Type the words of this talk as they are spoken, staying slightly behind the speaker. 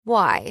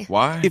Why?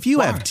 Why? If you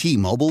Why? have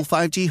T-Mobile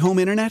 5G home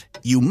internet,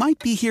 you might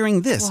be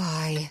hearing this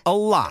Why? a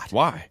lot.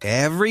 Why?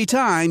 Every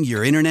time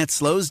your internet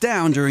slows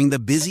down during the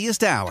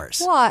busiest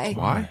hours. Why?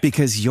 Why?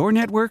 Because your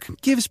network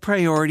gives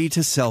priority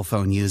to cell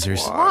phone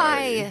users.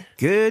 Why?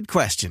 Good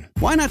question.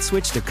 Why not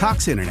switch to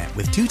Cox Internet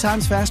with 2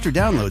 times faster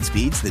download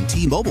speeds than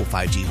T-Mobile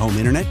 5G home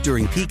internet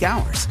during peak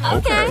hours?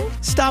 Okay.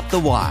 Stop the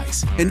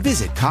whys and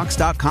visit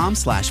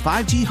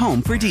cox.com/5G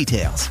home for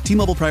details.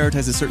 T-Mobile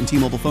prioritizes certain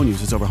T-Mobile phone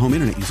users over home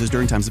internet users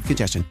during times of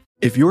congestion.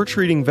 If you're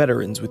treating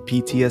veterans with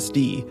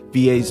PTSD,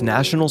 VA's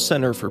National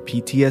Center for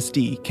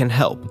PTSD can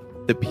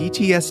help. The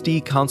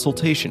PTSD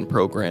Consultation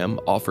Program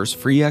offers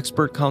free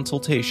expert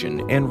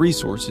consultation and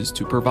resources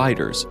to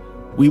providers.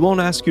 We won't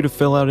ask you to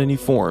fill out any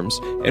forms,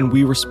 and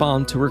we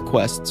respond to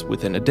requests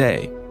within a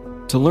day.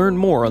 To learn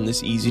more on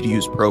this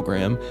easy-to-use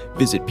program,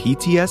 visit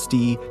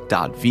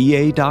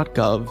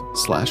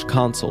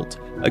ptsd.va.gov/consult.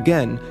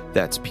 Again,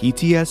 that's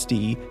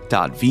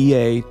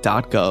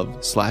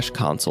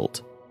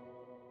ptsd.va.gov/consult.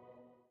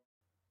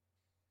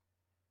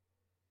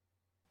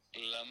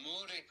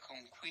 L'amore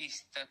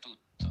conquista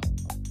tutto.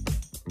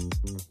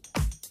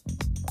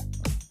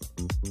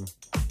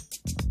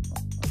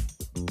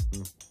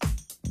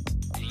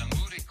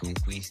 L'amore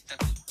conquista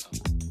tutto.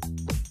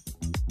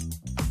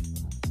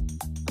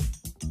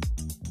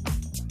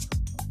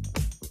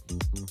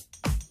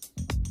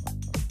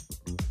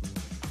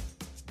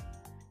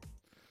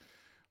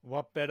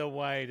 What better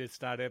way to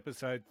start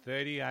episode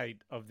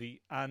 38 of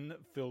the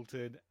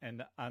Unfiltered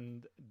and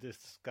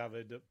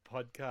Undiscovered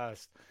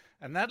podcast?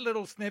 And that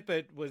little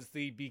snippet was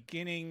the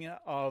beginning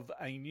of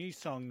a new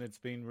song that's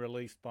been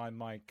released by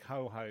my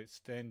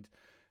co-host. And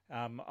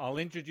I'll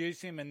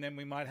introduce him, and then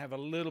we might have a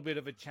little bit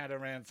of a chat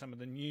around some of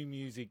the new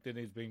music that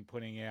he's been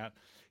putting out.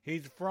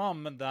 He's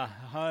from the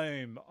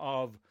home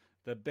of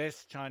the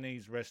best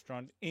Chinese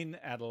restaurant in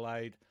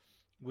Adelaide,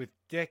 with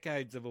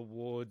decades of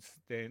awards.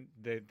 They're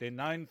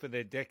known for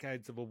their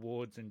decades of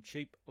awards and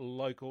cheap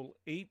local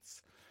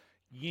eats.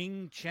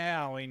 Ying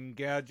Chow in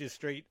Gouger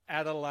Street,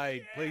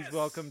 Adelaide. Yes. Please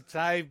welcome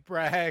Dave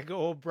Bragg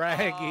or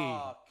Braggy.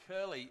 Oh,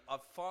 Curly, I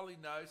finally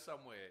know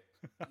somewhere.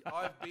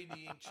 I've been to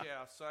Ying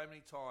Chow so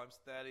many times.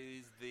 That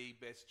is the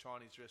best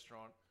Chinese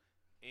restaurant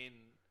in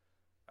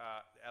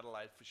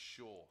Adelaide for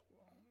sure.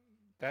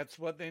 That's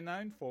what they're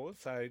known for.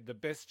 So the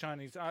best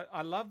Chinese.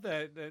 I love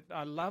that.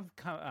 I love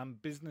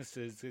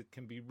businesses that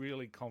can be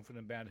really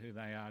confident about who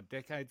they are.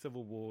 Decades of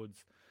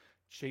awards,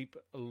 cheap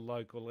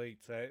local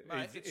eats.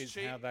 Is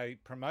cheap. How they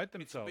promote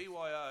themselves. It's a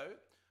BYO.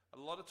 A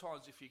lot of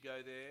times, if you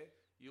go there,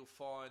 you'll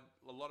find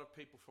a lot of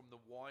people from the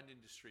wine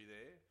industry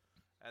there,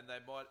 and they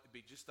might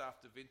be just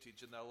after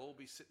vintage, and they'll all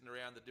be sitting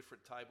around the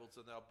different tables,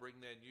 and they'll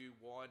bring their new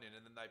wine in,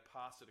 and then they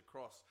pass it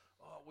across.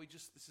 Oh,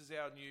 this is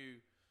our new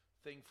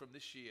thing from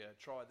this year,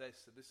 try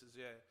this, and this is,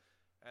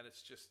 and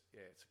it's just,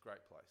 it's a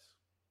great place.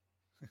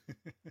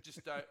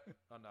 Just don't,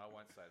 I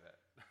won't say that.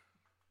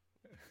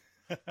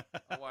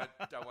 I won't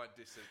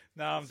diss it.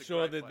 No, I'm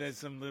sure that there's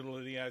some little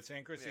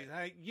idiosyncrasies. Yeah.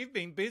 Hey, you've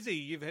been busy.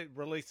 You've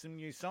released some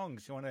new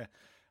songs. You want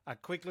a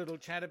quick little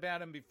chat about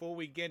them before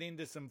we get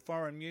into some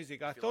foreign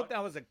music? I thought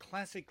that was a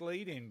classic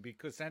lead-in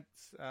because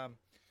that's,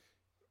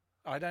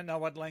 I don't know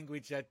what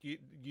language that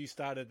you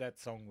started that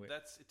song with.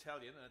 That's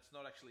Italian, and it's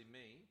not actually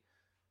me.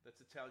 That's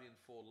Italian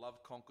for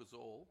Love Conquers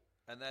All,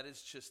 and that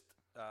is just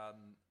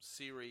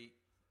Siri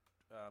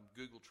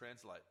Google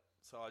Translate.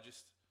 So I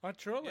just... Oh,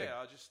 truly? Yeah,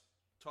 I just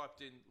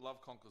typed in Love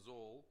Conquers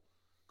All,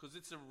 because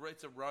it's a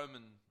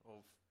Roman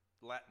or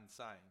Latin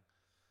saying,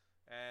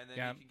 and then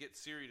you can get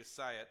Siri to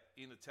say it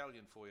in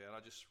Italian for you, and I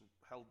just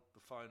held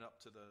the phone up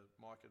to the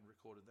mic and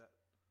recorded that,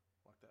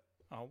 like that.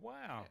 Oh,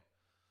 wow. Yeah.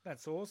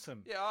 That's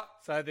awesome. Yeah.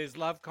 So there's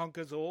Love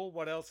Conquers All.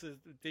 What else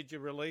did you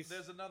release?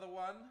 There's another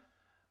one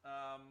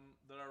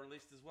that I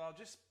released as well.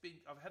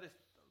 I've had a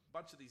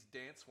bunch of these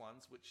dance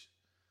ones, which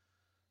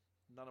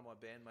none of my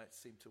bandmates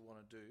seem to want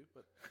to do,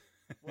 but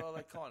well,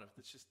 they kind of.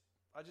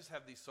 I just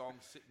have these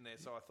songs sitting there,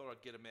 so I thought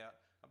I'd get them out.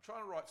 I'm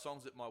trying to write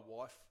songs that my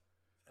wife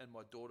and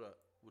my daughter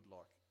would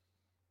like.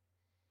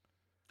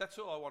 That's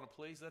all I want to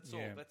please. That's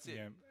all. That's it.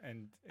 Yeah,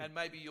 and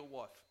maybe your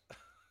wife.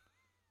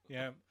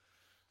 Yeah.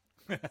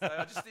 So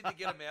I just need to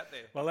get them out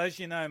there. Well, as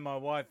you know, my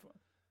wife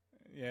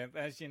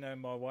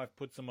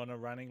puts them on a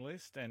running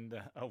list,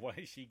 and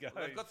away she goes.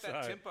 Well, they've got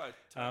that tempo,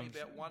 Tony,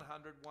 about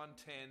 100,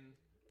 110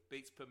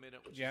 beats per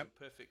minute, which is a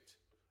perfect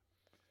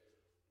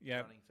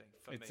running thing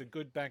for me. It's a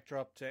good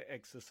backdrop to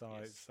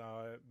exercise. Yes.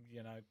 So,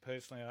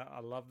 personally, I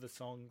love the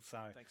song.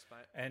 So thanks,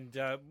 mate. And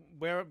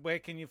where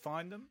can you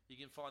find them? You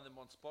can find them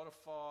on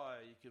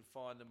Spotify. You can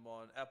find them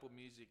on Apple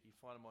Music. You can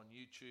find them on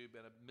YouTube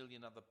and a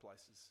million other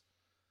places.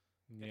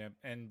 Yeah,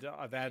 and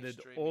I've added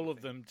all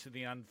of them to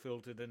the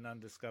Unfiltered and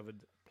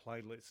Undiscovered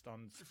playlist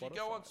on Spotify. If you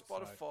go on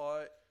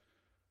Spotify,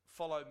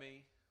 follow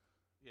me,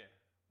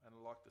 and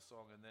like the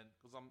song, and then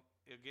because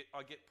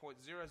I get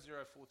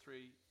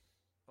 0.0043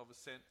 of a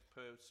cent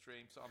per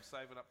stream, so I'm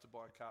saving up to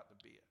buy a carton of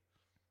beer.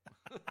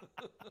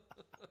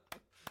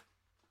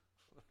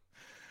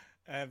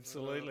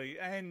 Absolutely,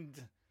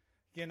 and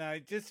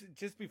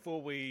just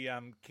before we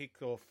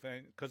kick off,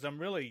 because I'm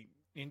really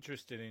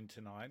interested in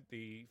tonight,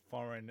 the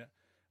foreign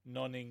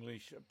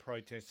non-English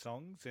protest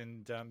songs,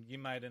 and you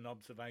made an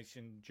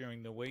observation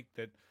during the week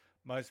that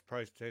most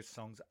protest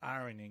songs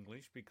are in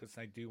English because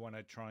they do want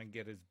to try and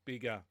get as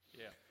bigger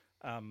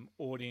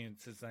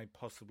audience as they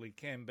possibly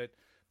can. But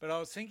I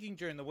was thinking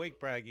during the week,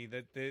 Braggy,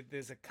 that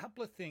there's a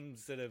couple of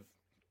things that have.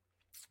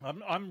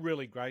 I'm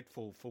really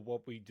grateful for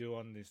what we do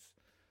on this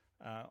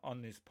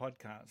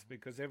podcast,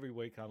 because every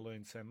week I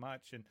learn so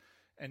much,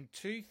 and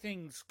two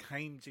things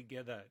came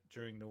together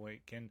during the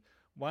week, and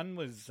one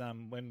was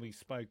when we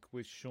spoke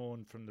with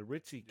Sean from the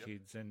Ritzy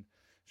Kids, and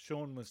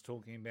Sean was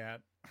talking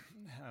about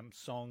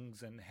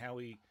songs and how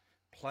he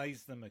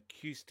plays them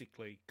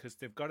acoustically, because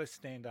they've got to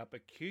stand up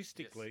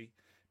acoustically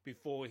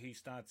before he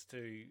starts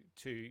to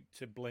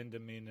blend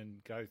them in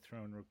and go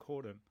through and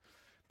record them.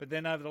 But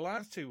then over the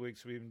last 2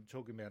 weeks, we've been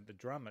talking about the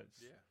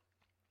drummers. Yeah.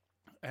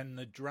 And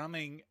the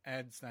drumming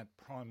adds that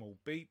primal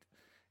beat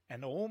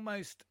and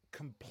almost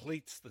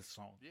completes the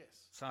song.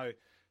 Yes.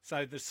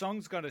 So the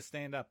song's got to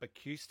stand up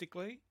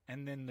acoustically,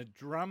 and then the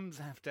drums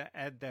have to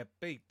add that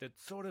beat that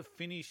sort of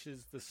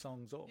finishes the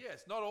songs off.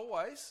 Yes, not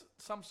always.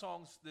 Some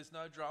songs there's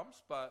no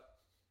drums, but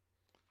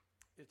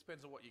it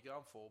depends on what you're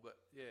going for. But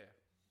yeah.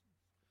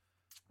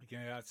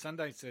 Yeah,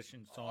 Sunday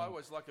session song. I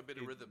always like a bit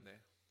of rhythm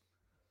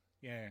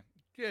there.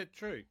 Yeah,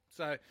 true.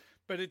 So,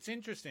 but it's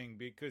interesting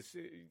because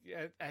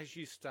as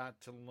you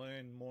start to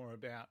learn more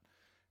about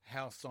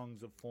how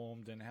songs are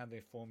formed and how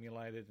they're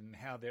formulated and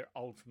how they're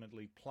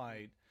ultimately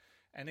played,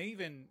 and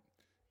even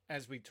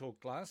as we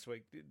talked last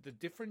week, the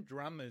different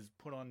drummers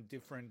put on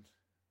different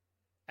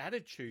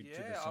attitude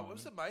to the song. Yeah, it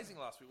was amazing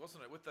last week,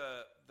 wasn't it? With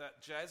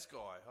that jazz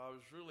guy, I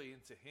was really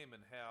into him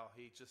and how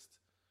he just,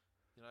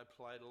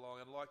 played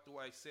along. And like the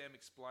way Sam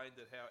explained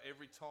it, how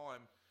every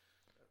time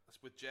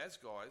with jazz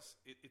guys,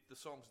 the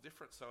song's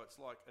different, so it's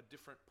like a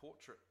different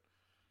portrait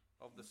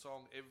of the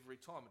song every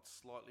time. It's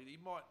slightly, you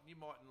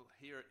mightn't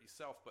hear it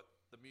yourself, but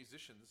the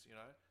musicians,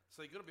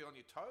 so you got to be on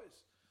your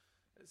toes.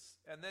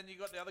 And then you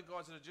got the other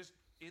guys that are just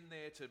in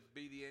there to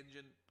be the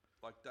engine,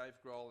 like Dave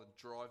Grohl, and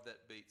drive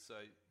that beat, so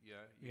you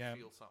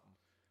feel something.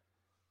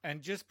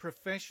 And just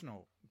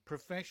professional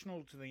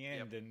to the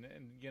end. Yep.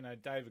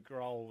 And David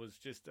Grohl was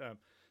just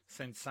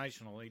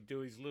sensational. He'd do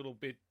his little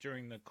bit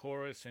during the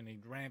chorus, and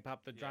he'd ramp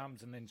up the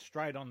drums, and then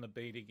straight on the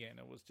beat again.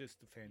 It was just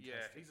fantastic.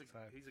 Yeah, he's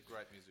a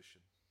great musician.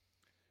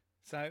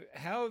 So,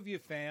 how have you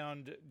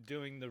found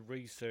doing the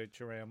research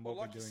around what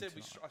we're doing tonight? Like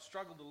you said, I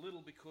struggled a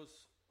little because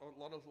a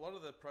lot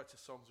of the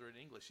protest songs are in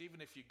English.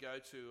 Even if you go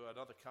to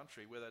another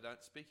country where they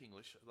don't speak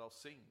English, they'll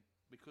sing,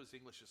 because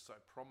English is so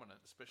prominent,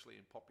 especially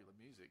in popular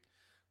music.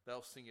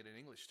 They'll sing it in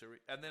English too.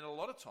 And then a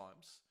lot of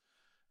times,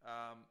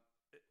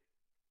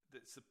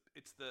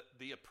 it's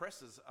the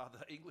oppressors are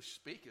the English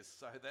speakers,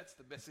 so that's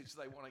the message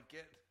they want to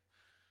get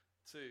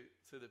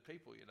to the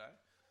people,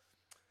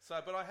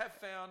 So, but I have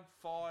found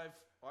 5,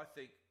 I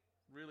think,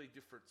 really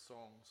different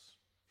songs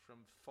from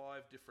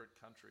 5 different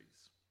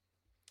countries.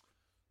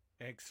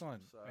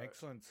 Excellent.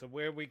 So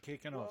where are we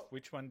kicking off?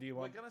 Which one do you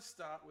want? We're going to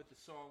start with the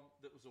song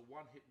that was a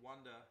one-hit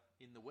wonder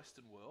in the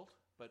Western world,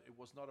 but it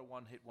was not a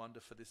one-hit wonder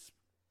for this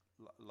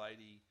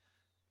lady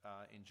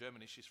in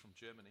Germany. She's from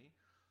Germany.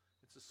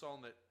 It's a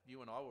song that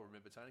you and I will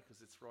remember, Tony,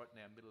 because it's right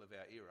now middle of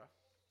our era.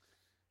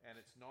 And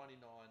it's 99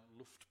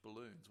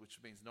 Luftballons, which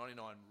means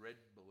 99 red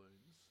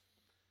balloons.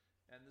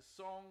 And the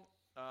song,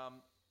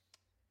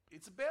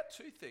 it's about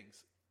 2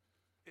 things.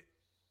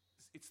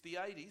 It's the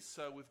 80s,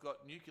 so we've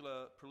got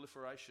nuclear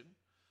proliferation.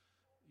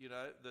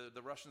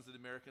 The Russians and the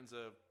Americans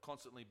are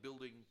constantly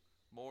building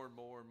more and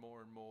more and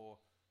more and more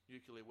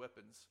nuclear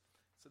weapons.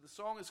 So the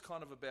song is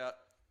kind of about,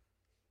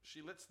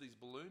 she lets these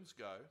balloons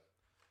go,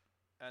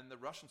 and the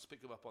Russians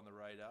pick them up on the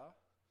radar,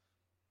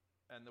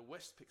 and the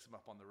West picks them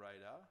up on the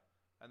radar,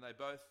 and they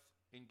both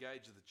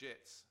engage the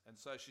jets. And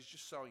so she's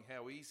just showing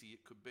how easy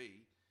it could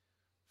be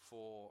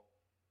for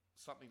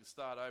something to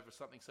start over,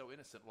 something so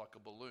innocent like a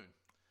balloon.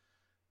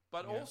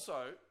 But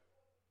also,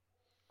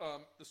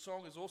 the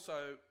song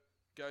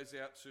goes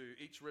out to,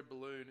 each red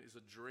balloon is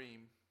a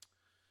dream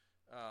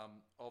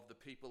of the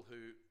people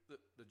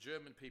the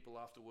German people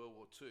after World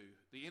War II,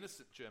 the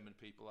innocent German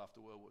people after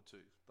World War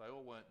II. They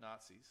all weren't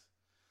Nazis,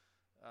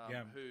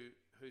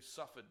 who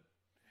suffered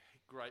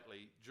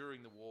greatly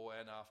during the war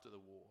and after the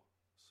war.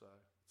 So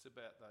it's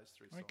about those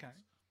 3 songs. Okay.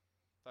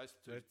 Those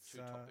two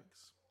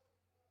topics.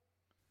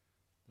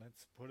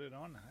 Let's put it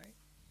on, hey?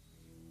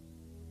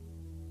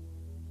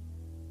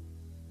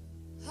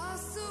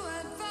 Hast du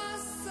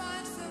etwas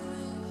Zeit für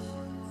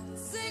mich?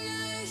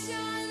 Singe ich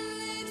ein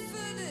Lied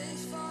für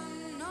dich von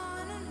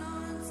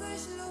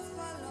 99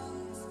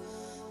 Luftballons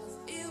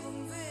auf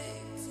ihrem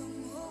Weg zum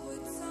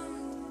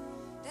Horizont.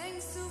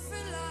 Denkst du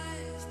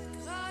vielleicht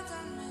grad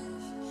an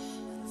mich?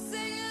 Dann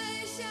singe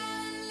ich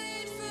ein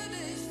Lied für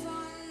dich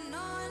von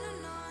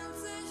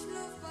 99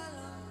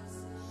 Luftballons.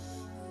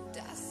 Und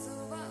dass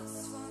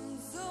sowas von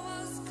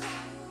sowas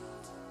kommt.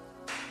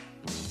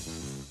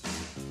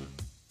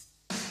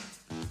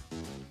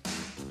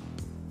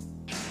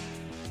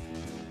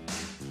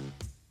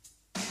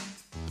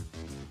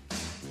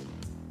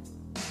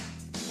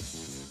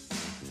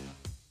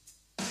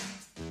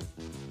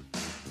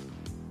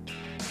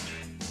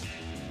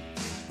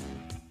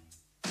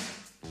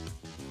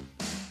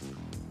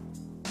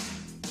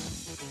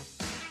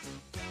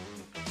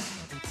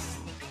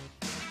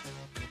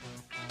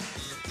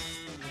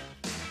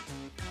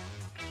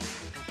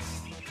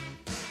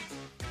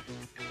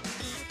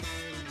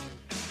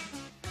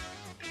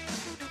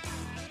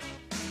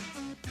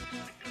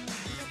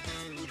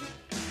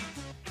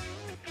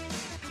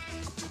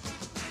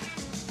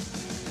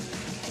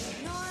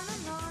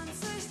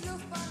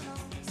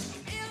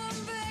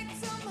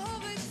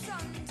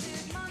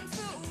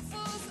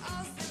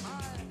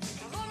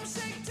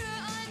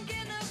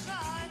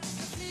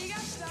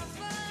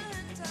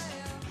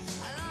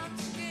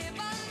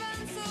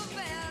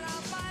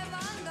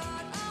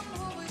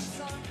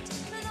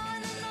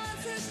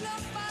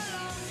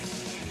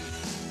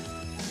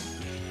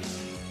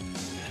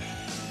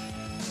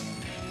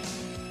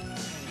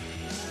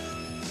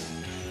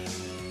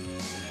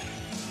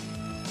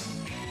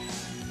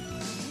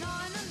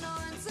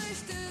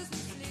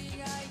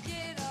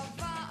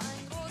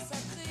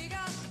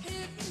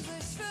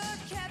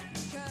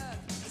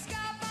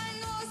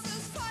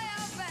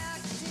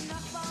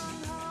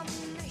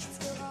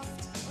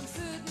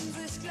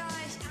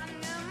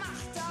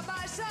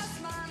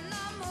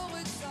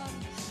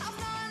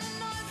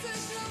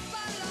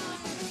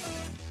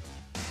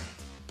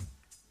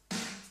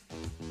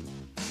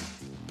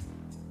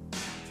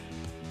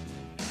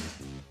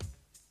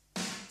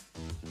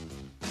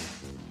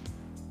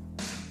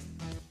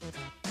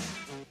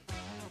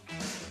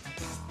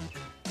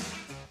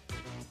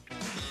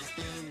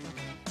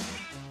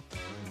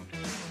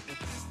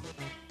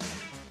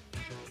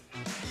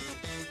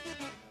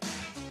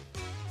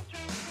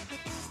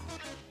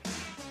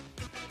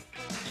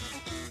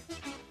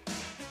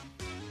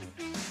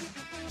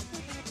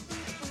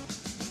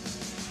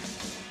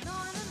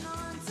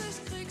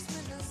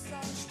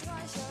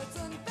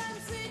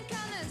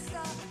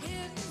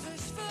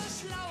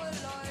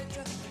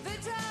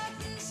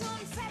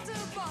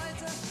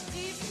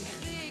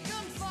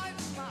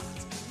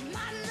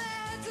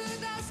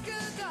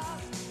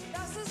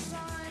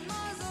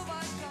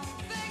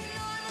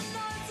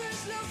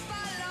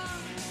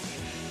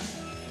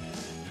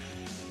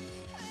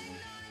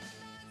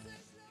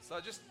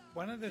 just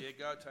One of the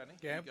go, Tony.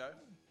 Yeah. You go.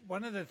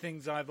 One of the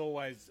things I've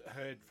always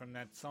heard from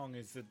that song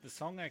is that the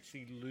song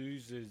actually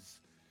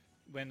loses,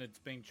 when it's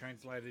been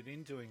translated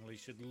into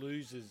English, it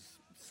loses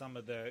some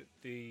of the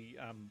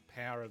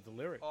power of the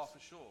lyrics. Oh,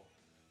 for sure.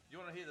 You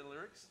want to hear the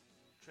lyrics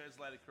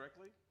translated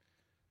correctly?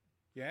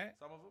 Yeah?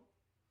 Some of them.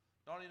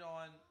 99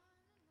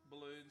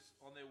 balloons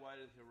on their way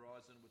to the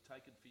horizon were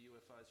taken for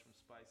UFOs from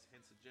space,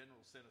 hence the general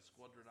sent a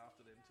squadron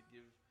after them to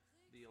give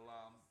the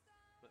alarm.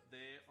 But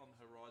there on the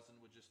horizon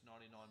were just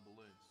 99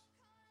 balloons.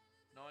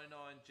 99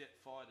 jet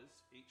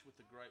fighters, each with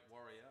a great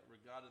warrior,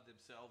 regarded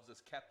themselves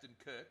as Captain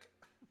Kirk.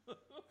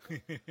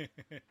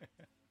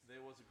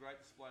 There was a great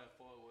display of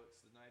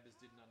fireworks. The neighbours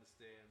didn't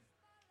understand.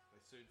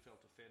 They soon felt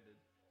offended,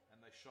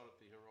 and they shot at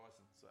the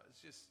horizon. So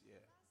it's just,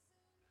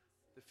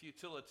 the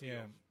futility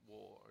of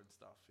war and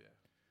stuff,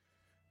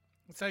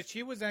 So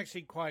she was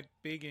actually quite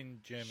big in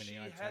Germany, She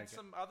I had take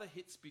some other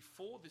hits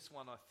before this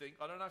one, I think.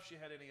 I don't know if she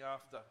had any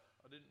after.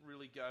 I didn't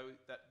really go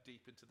that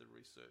deep into the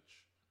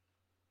research.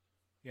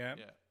 Yeah.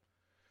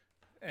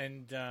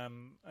 And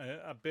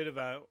a bit of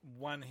a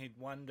one-hit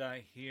wonder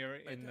here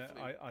in,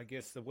 I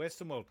guess, the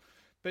Western world.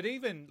 But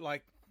even,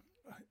 like,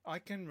 I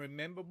can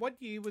remember,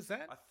 what year was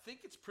that? I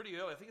think it's pretty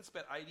early. I think it's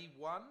about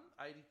 81,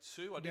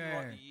 82. I didn't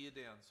write the year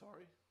down,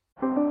 sorry.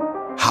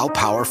 How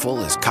powerful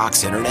is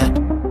Cox Internet?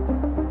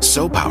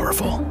 So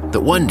powerful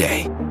that one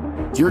day,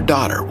 your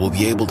daughter will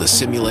be able to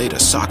simulate a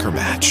soccer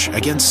match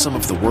against some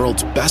of the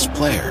world's best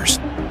players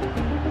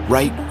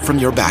right from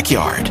your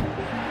backyard.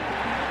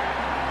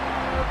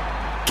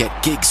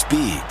 Get gig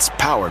speeds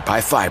powered by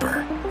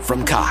fiber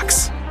from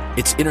Cox.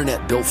 It's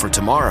internet built for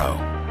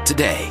tomorrow,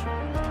 today.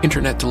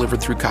 Internet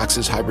delivered through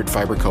Cox's hybrid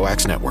fiber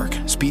coax network.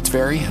 Speeds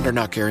vary and are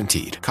not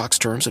guaranteed. Cox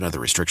terms and other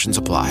restrictions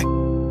apply.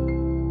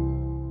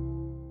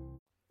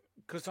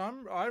 Because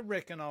I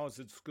reckon I was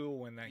at school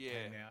when that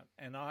came out,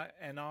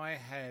 and I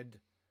had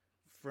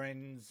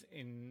friends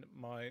in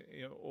my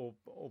or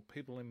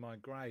people in my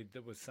grade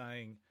that were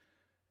saying,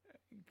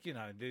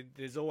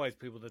 there's always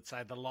people that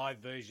say the live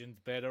version's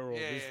better or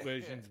this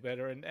version's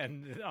better,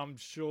 and I'm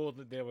sure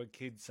that there were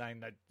kids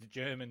saying that the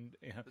German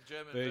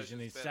version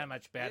is so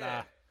much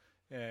better.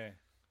 Yeah.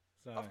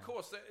 So. Of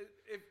course,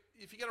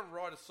 if you're going to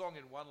write a song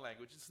in one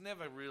language, it's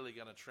never really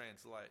going to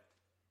translate.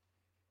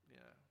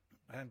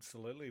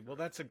 Absolutely. Well,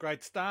 that's a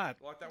great start.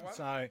 Like that one?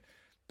 So,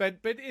 but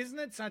isn't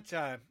it such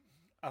a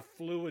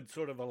fluid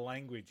sort of a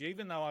language?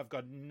 Even though I've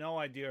got no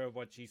idea of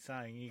what she's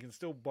saying, you can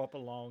still bop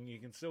along. You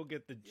can still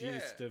get the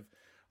gist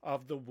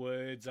of the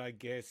words, I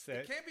guess.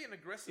 It can be an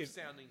aggressive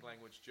sounding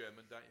language,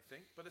 German, don't you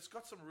think? But it's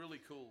got some really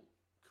cool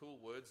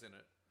words in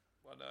it.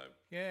 I know.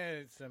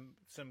 Yeah,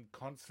 some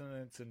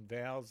consonants and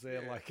vowels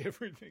there, like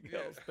everything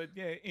else. But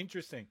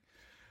interesting.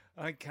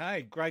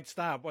 Okay, great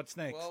start. What's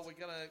next? Well, we're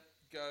going to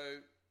go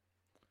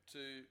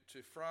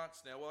to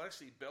France now. Well,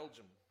 actually,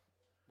 Belgium.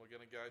 We're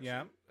going to go to.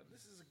 And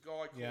this is a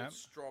guy called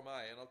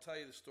Stromae, and I'll tell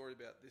you the story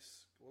about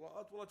this. Well,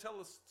 I'll tell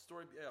the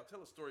story. Yeah, I'll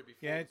tell the story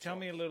before. Yeah, tell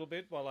me a little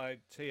bit while I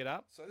tee it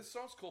up. So this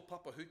song's called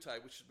Papa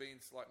Hute, which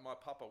means like my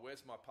papa.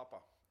 Where's my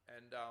papa?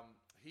 And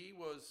he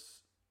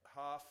was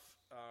half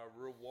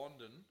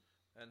Rwandan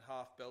and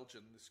half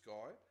Belgian. This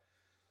guy.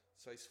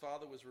 So his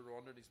father was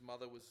Rwandan, his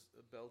mother was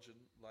a Belgian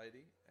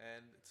lady,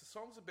 and it's a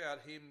song's about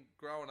him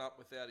growing up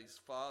without his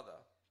father.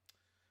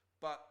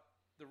 But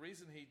the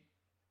reason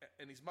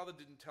and his mother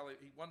didn't tell him,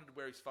 he wondered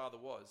where his father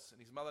was, and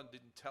his mother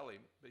didn't tell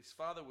him, but his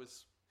father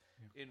was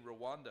in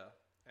Rwanda,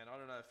 and I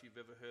don't know if you've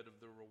ever heard of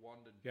the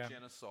Rwandan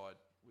genocide,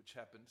 which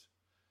happened.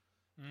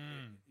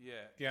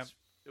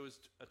 It was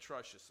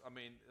atrocious. I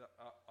mean,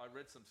 I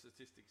read some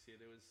statistics here.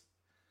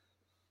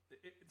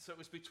 So it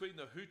was between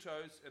the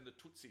Hutus and the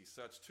Tutsis,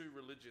 so it's two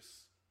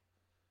religious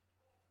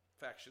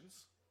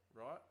factions,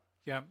 right?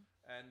 Yeah.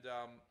 And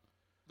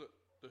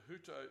the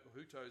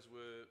Hutus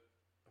were,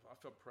 if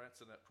I'm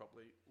pronouncing that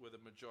properly, were the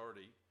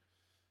majority,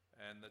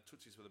 and the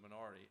Tutsis were the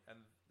minority.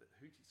 And the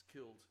Hutus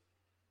killed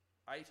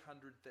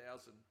 800,000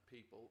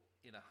 people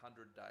in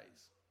 100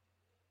 days.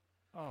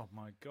 Oh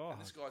my God!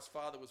 And this guy's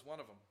father was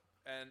one of them.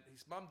 And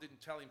his mum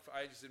didn't tell him for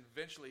ages. And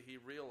eventually, he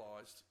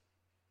realised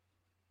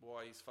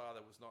why his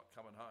father was not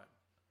coming home.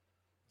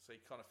 So he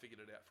kind of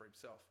figured it out for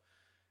himself.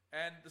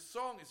 And the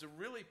song is a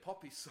really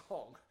poppy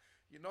song.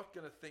 You're not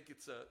going to think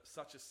it's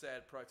such a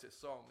sad protest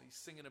song. He's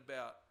singing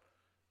about,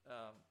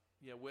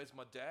 where's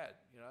my dad,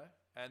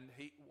 And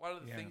one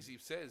of the things he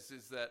says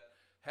is that,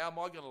 how am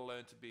I going to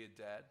learn to be a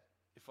dad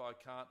if I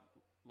can't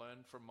learn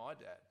from my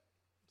dad?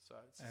 So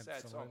it's a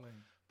sad song.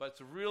 But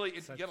it's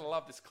you're going to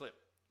love this clip.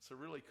 It's a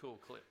really cool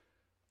clip.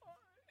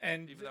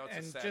 And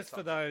just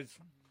for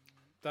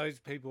those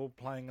people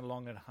playing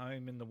along at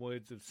home, in the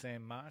words of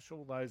Sam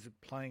Marshall, those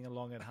playing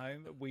along at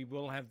home, we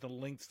will have the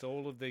links to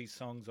all of these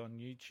songs on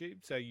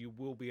YouTube, so you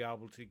will be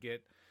able to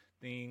get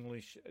the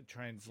English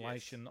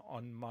translation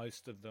on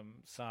most of them.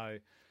 So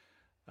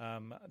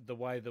the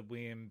way that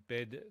we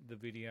embed the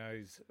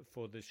videos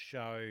for the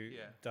show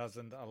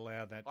doesn't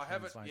allow that I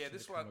translation. haven't. Yeah,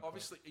 this one,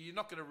 obviously, you're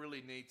not going to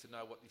really need to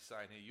know what he's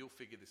saying here. You'll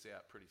figure this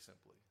out pretty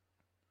simply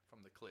from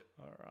the clip.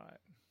 All right.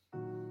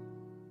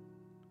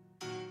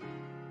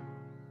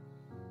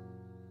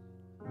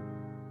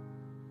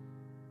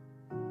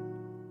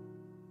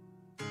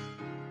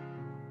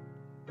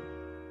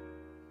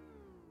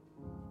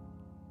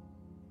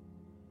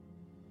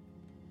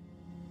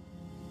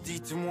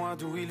 dites-moi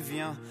d'où il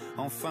vient,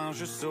 enfin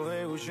je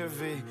saurai où je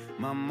vais.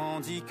 Maman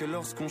dit que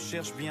lorsqu'on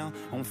cherche bien,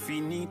 on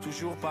finit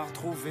toujours par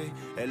trouver.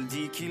 Elle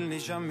dit qu'il n'est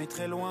jamais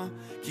très loin,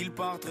 qu'il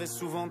part très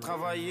souvent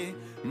travailler.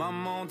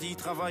 Maman dit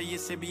travailler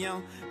c'est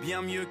bien,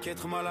 bien mieux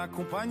qu'être mal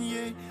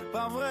accompagné.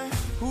 Pas vrai?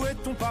 Où est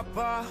ton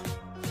papa?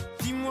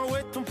 Dis-moi où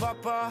est ton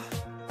papa?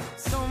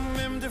 Sans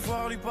même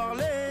devoir lui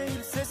parler,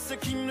 il sait ce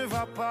qui ne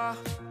va pas.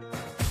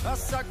 Ah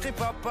sacré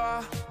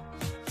papa,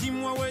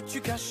 dis-moi où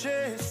es-tu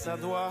caché? Ça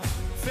doit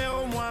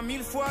faire au moins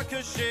 1000 fois que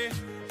j'ai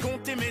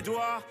compté mes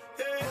doigts.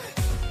 Hey.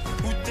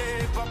 Où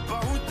t'es papa,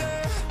 où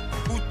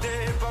t'es? Où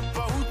t'es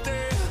papa, où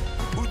t'es?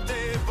 Où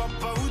t'es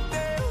papa, où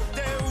t'es? Où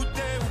t'es, où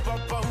t'es, où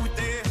papa, où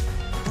t'es?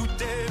 Où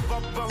t'es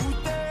papa, où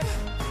t'es?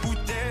 Où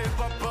t'es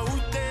papa, où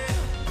t'es?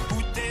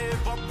 Où t'es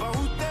papa,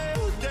 où t'es?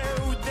 Où t'es,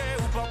 où t'es,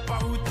 où papa,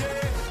 où t'es?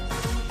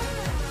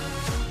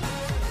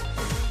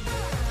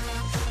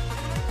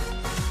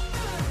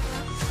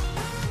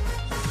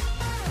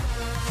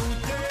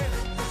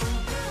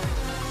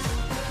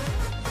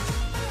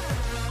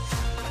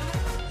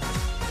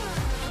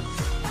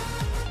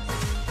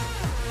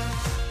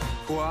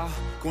 Quoi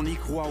qu'on y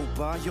croit ou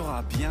pas, il y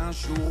aura bien un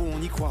jour où on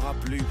n'y croira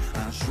plus.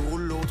 Un jour ou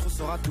l'autre, on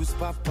sera tous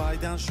papa et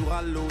d'un jour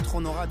à l'autre,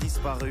 on aura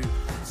disparu.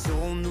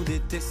 Serons-nous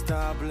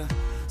détestables?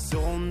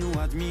 Serons-nous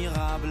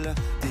admirables?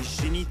 Des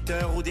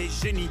géniteurs ou des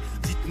génies?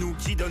 Dites-nous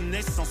qui donne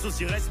naissance aux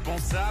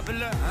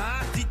irresponsables,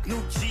 hein?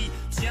 Dites-nous qui?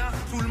 Tiens,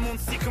 tout le monde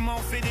sait comment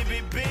on fait des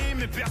bébés,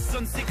 mais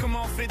personne sait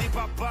comment on fait des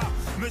papas.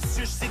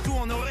 Monsieur, je sais tout,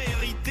 on aurait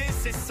hérité,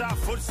 c'est ça.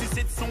 Faut le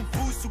sucer de son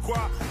pouce ou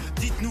quoi?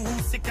 Dites-nous où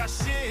c'est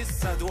caché,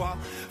 ça doit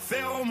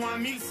faire au moins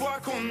 1000 fois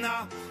qu'on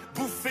a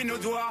bouffé nos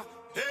doigts.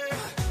 Hey.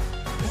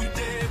 Où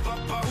t'es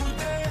papa, où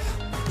t'es?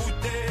 Où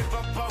t'es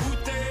papa, où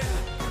t'es?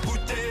 Où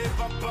t'es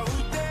papa,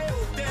 où t'es?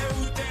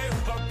 Où t'es,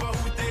 où papa,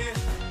 où t'es?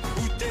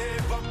 Où t'es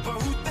papa,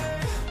 où t'es?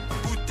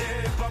 Où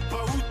t'es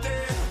papa, où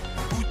t'es?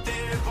 Où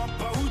t'es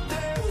papa, où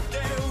t'es? Où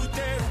t'es, où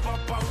t'es, où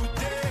papa, où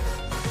t'es?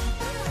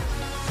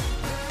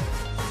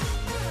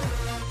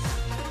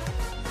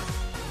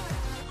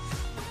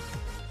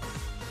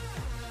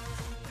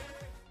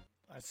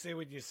 I see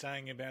what you're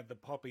saying about the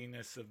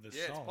poppiness of the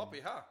Yeah, song. it's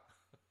poppy, huh?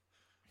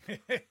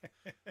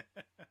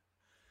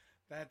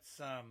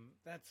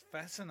 That's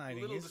fascinating,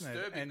 A little isn't it?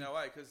 disturbing And in a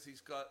way because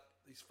his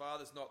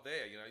father's not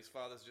there. You know, his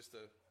father's just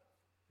a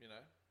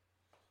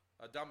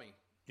dummy.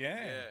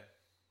 yeah,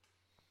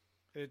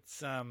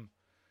 it's and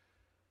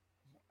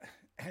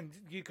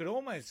you could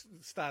almost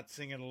start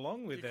singing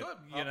along with You it. could.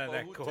 You know,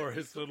 that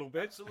chorus a little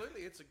bit.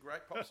 Absolutely, it's a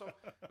great pop song.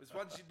 It's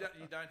ones you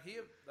don't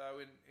hear though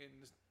in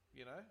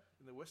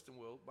the Western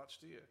world much,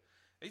 do you?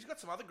 He's got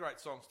some other great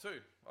songs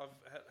too. I've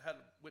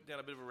went down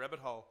a bit of a rabbit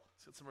hole.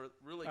 He's got some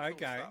really cool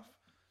stuff.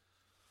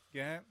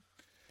 Yeah.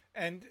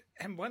 And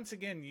once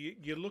again,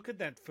 you look at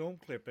that film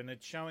clip and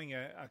it's showing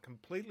a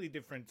completely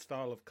different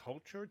style of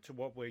culture to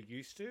what we're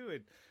used to.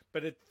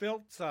 But it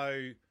felt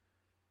so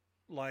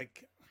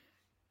like,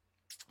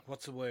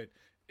 what's the word?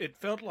 It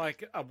felt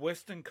like a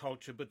Western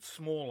culture, but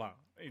smaller,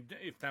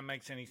 if that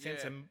makes any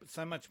sense, and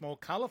so much more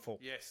colourful.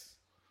 Yes.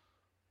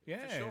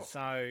 Yeah, For sure.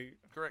 so...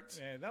 Correct.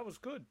 Yeah, that was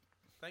good.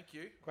 Thank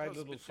you. Great That was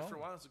little a different song.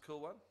 one. It's a cool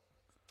one.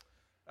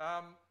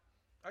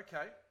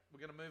 Okay, we're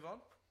going to move on.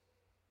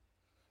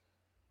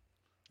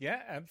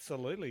 Yeah,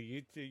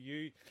 absolutely.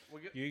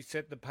 You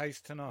set the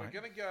pace tonight. We're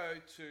going to go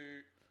to,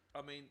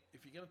 I mean,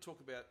 if you're going to talk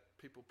about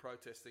people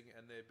protesting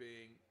and there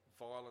being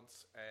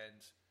violence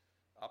and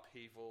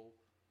upheaval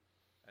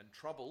and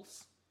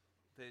troubles,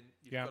 then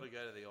you've got to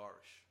go to the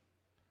Irish,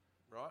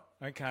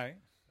 right? Okay.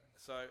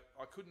 So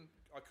I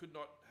could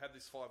not have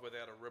this five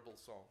without a rebel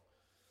song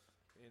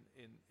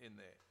in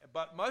there.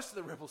 But most of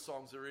the rebel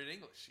songs are in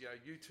English. You know,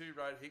 U2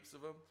 wrote heaps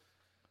of them.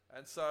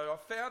 And so I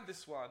found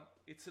this one.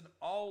 It's an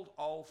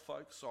old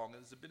folk song,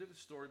 and there's a bit of a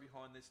story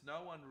behind this.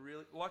 No one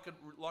really,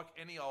 like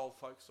any old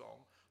folk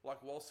song,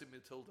 like Waltzing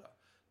Matilda,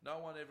 no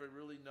one ever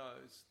really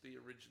knows the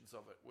origins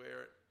of it,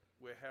 where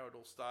how it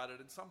all started,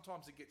 and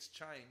sometimes it gets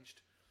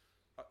changed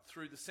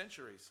through the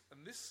centuries.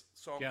 And this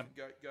song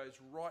goes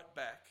right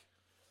back.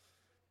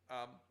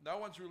 No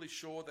one's really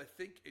sure. They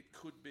think it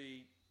could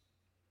be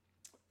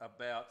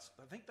about,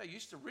 I think they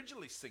used to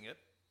originally sing it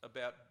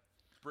about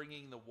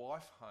bringing the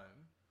wife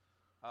home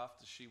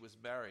after she was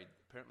married.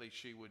 Apparently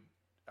she would,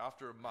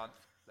 after a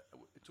month,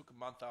 it took a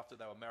month after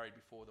they were married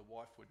before the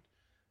wife would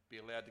be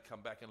allowed to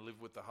come back and live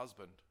with the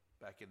husband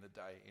back in the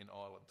day in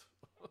Ireland.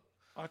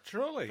 Oh,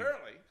 truly?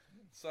 Apparently.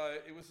 So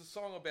it was a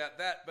song about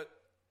that, but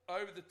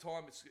over the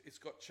time it's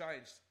got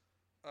changed.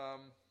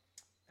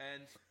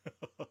 And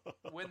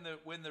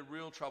when the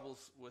real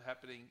troubles were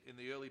happening in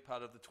the early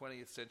part of the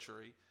 20th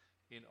century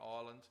in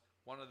Ireland,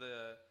 one of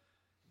the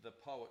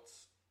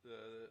poets,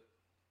 the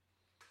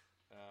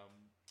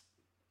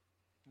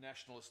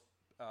nationalist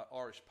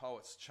Irish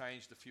poets,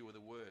 changed a few of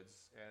the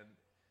words, and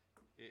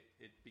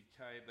it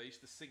became, they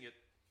used to sing it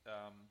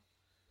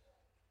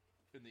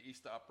in the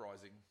Easter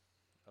Uprising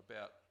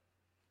about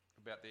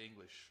the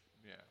English.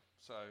 Yeah,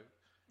 so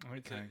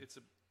okay.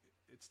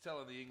 it's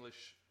telling the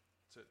English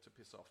to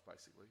piss off,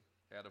 basically,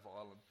 out of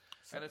Ireland.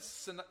 And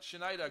it's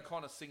Sinead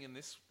O'Connor singing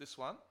this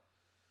one.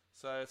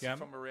 So it's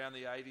from around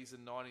the 80s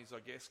and 90s, I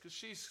guess, because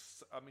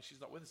she's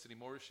not with us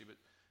anymore, is she? But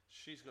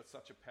she's got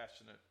such a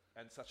passionate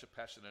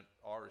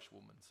Irish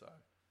woman. So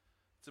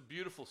it's a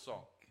beautiful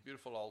song,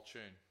 beautiful old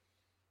tune.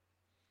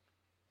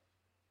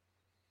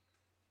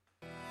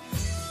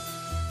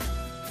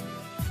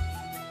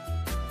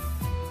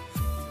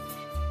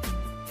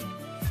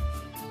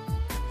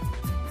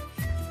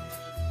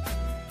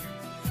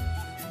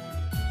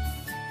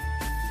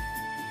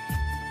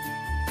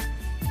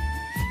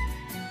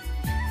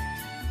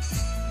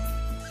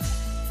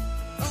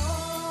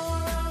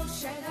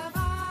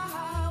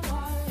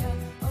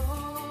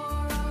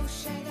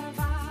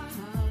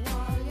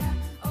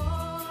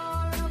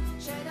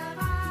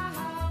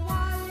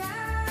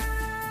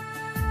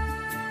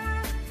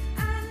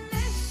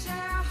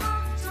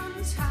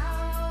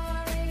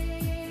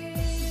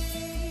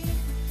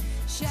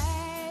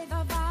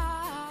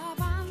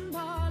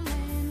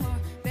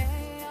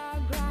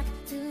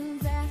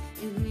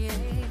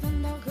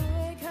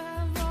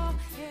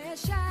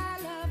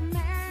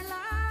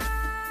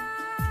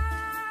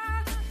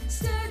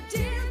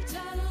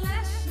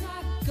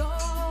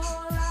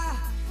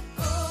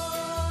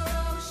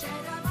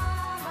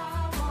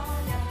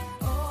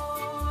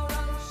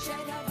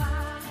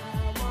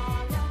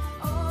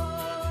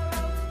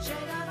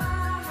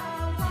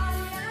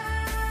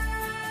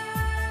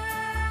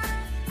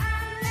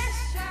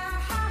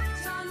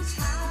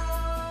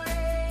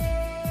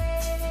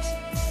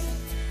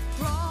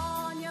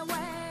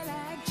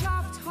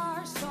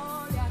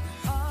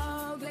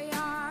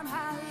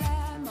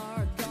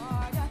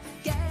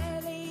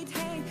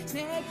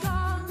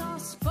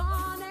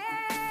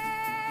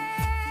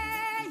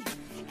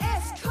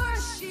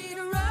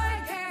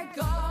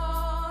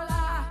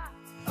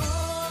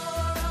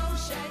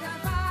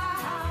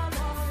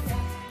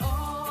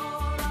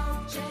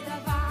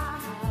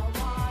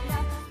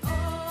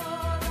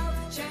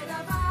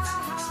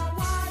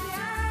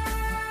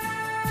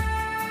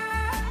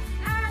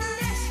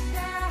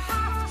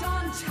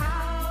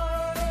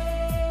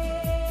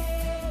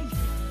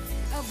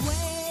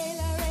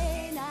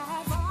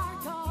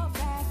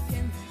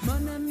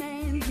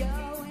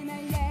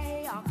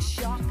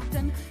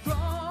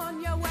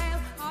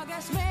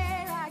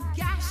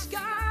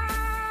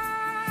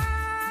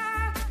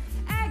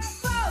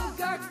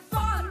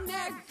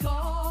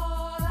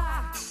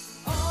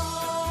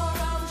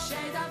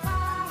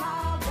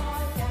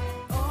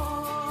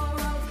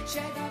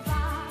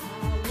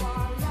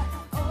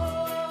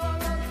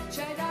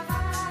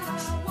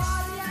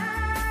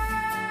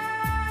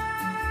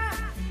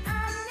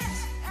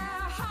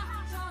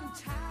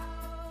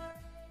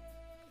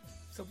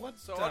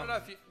 So I don't know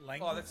if you...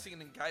 language? Oh, that's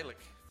singing in Gaelic,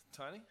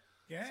 Tony.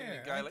 Yeah, singing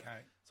in Gaelic. Okay.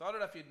 So I don't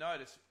know if you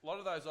noticed, a lot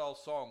of those old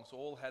songs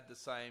all had the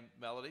same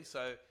melody.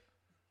 So,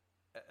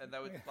 and they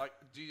would like,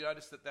 do you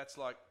notice that that's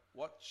like,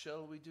 what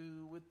shall we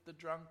do with the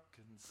drunken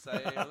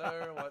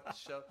sailor? What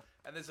shall...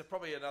 And there's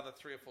probably another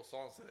 3 or 4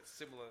 songs that it's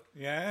similar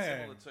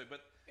to.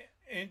 But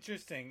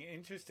interesting.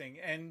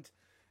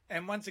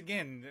 And once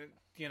again,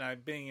 you know,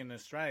 being in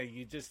Australia,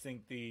 you just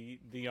think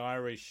the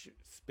Irish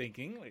speak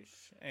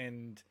English,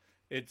 and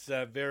it's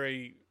a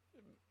very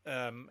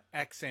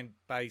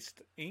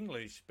accent-based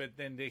English. But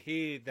then to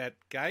hear that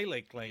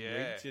Gaelic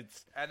language,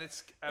 I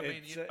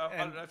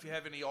don't know if you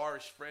have any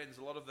Irish friends.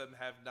 A lot of them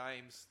have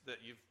names that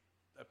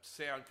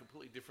sound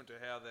completely different to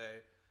how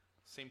they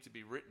seem to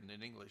be written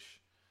in English.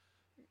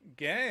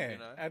 Yeah, you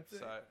know?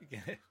 absolutely.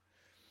 Yeah.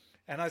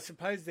 And I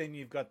suppose then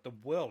you've got the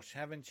Welsh,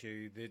 haven't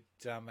you, that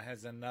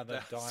has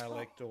another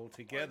dialect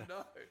altogether. I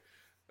know.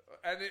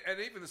 And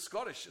even the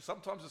Scottish.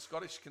 Sometimes the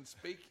Scottish can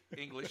speak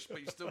English,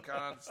 but you still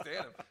can't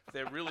understand them.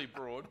 They're really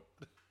broad.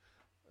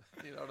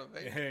 You know what I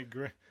mean? Yeah,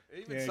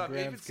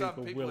 even some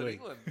people in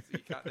England,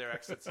 their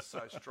accents are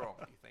so strong.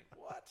 You think,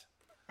 what?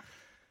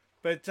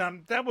 But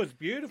that was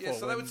beautiful. Yeah,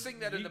 so they would sing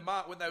that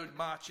when they would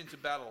march into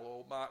battle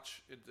or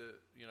march into,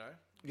 you know,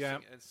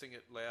 sing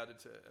it loud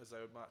as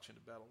they would march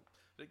into battle.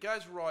 But it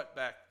goes right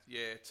back,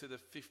 to the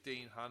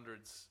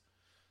 1500s,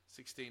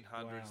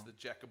 1600s, the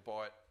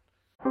Jacobite.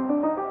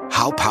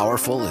 How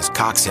powerful is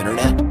Cox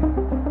Internet?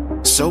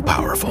 So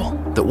powerful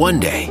that one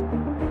day,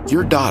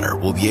 your daughter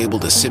will be able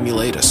to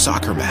simulate a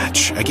soccer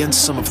match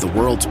against some of the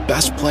world's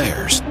best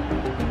players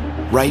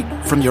right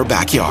from your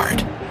backyard.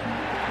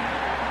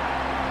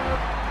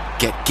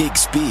 Get gig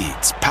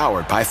speeds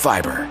powered by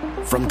fiber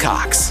from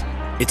Cox.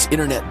 It's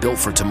internet built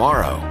for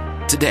tomorrow,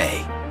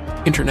 today.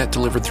 Internet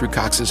delivered through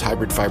Cox's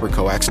hybrid fiber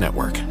coax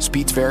network.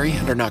 Speeds vary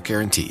and are not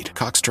guaranteed.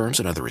 Cox terms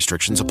and other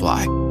restrictions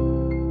apply.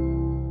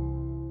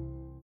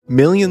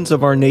 Millions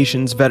of our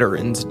nation's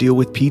veterans deal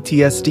with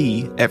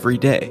PTSD every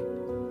day.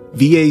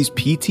 VA's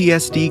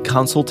PTSD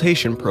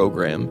consultation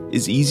program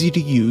is easy to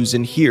use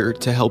and here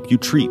to help you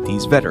treat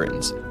these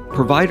veterans.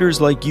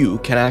 Providers like you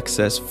can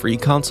access free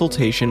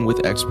consultation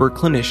with expert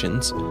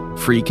clinicians,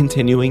 free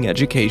continuing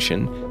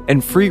education,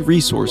 and free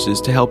resources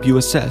to help you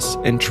assess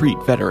and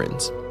treat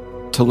veterans.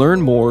 To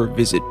learn more,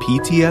 visit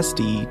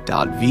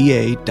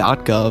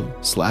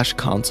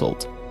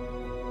ptsd.va.gov/consult.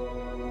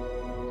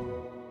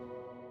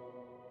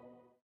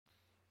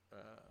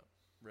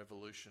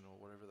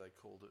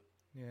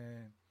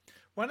 Yeah.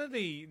 One of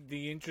the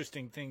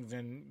interesting things,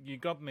 and you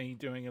got me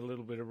doing a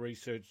little bit of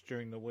research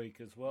during the week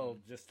as well,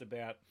 just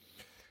about,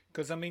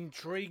 because I'm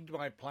intrigued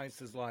by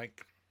places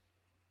like,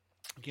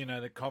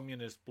 the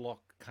communist bloc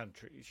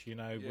countries.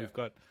 We've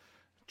got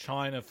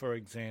China, for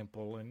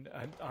example, and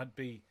I'd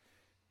be,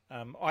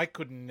 I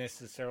couldn't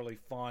necessarily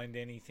find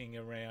anything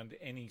around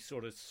any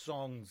sort of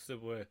songs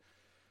that were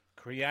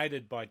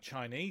created by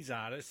Chinese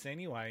artists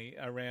anyway,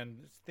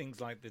 around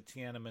things like the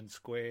Tiananmen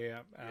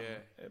Square,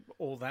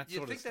 all that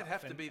sort of stuff. You'd think they'd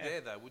have to be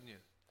there, though, wouldn't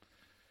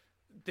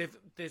you?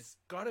 There's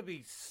got to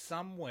be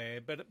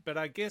somewhere, but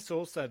I guess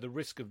also the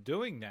risk of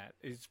doing that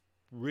is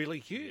really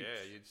huge.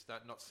 Yeah, you'd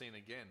start not seen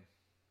again.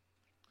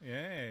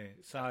 Yeah,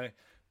 so,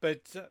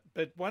 but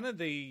one of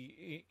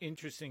the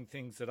interesting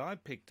things that I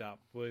picked up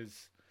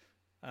was,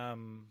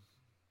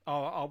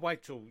 I'll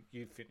wait till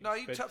you finish. No,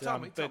 tell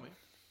me.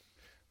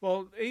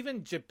 Well,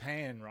 even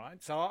Japan,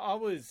 right? So I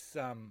was,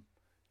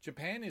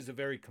 Japan is a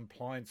very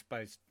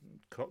compliance-based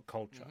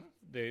culture.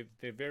 Mm-hmm.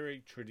 They're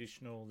very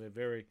traditional. They're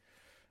very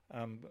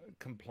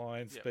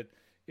compliance. Yep. But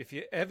if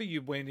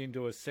you went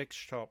into a sex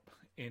shop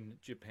in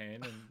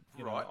Japan, and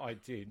you know, I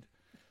did,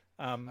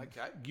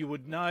 you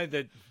would know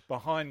that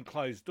behind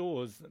closed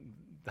doors,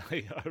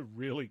 they are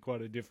really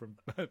quite a different.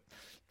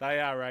 They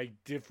are a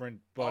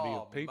different body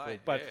of people, mate,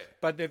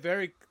 but they're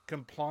very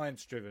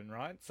compliance-driven,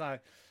 right? So.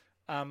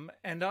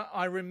 And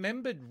I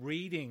remembered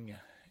reading,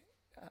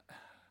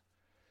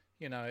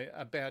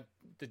 about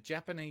the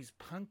Japanese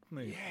punk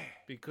movement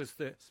because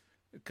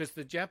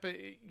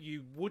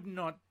you would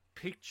not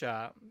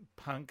picture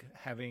punk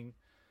having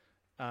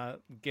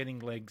getting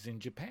legs in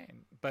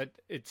Japan, but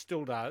it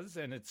still does,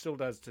 and it still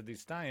does to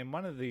this day. And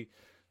one of the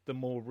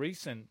more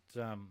recent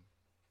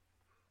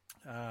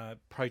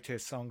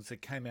protest songs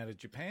that came out of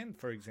Japan,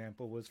 for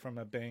example, was from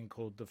a band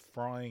called the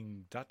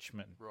Flying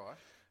Dutchman. Right.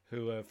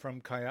 Who are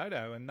from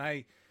Kyoto, and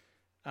they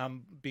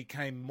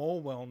became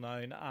more well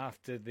known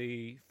after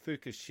the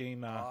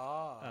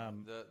Fukushima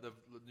the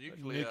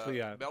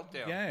nuclear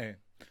meltdown. Yeah,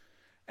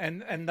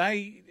 and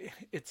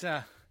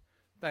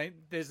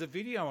there's a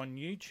video on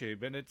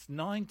YouTube, and it's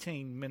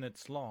 19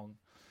 minutes long,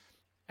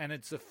 and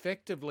it's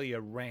effectively a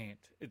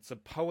rant. It's a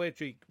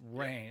poetic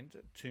rant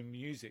to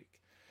music,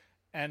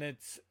 and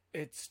it's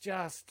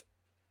just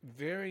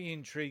very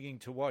intriguing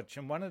to watch.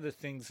 And one of the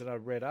things that I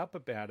read up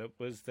about it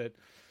was that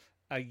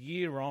a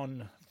year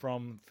on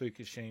from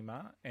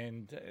Fukushima,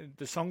 and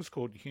the song's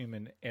called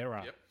Human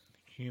Error. Yep.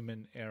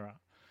 Human Error.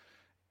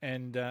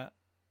 And a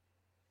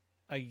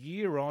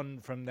year on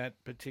from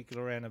that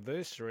particular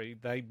anniversary,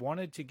 they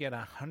wanted to get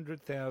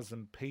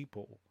 100,000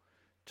 people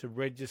to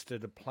register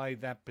to play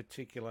that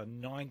particular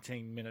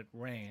 19-minute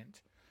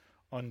rant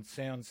on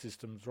sound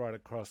systems right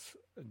across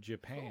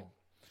Japan.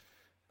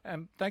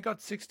 They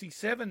got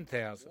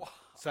 67,000. Wow.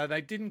 So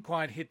they didn't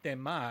quite hit their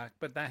mark,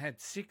 but they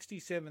had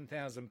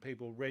 67,000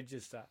 people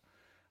register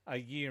a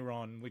year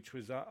on, which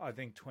was, I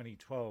think,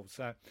 2012.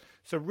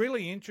 So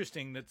really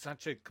interesting that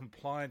such a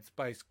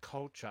compliance-based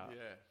culture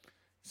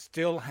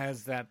still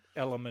has that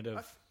element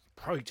of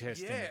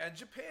protesting. Yeah, and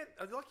Japan,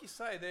 like you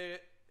say,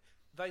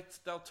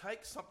 they'll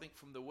take something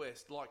from the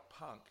West, like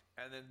punk,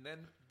 and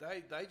then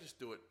they just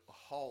do it a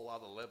whole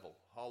other level,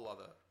 full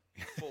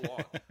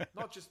on.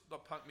 Not just the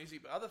punk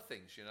music, but other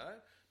things,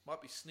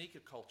 Might be sneaker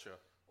culture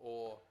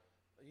or,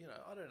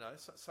 I don't know,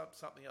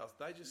 something else.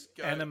 They just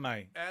go...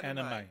 Anime.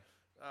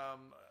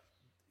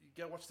 You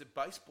go watch the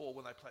baseball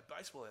when they play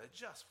baseball. They're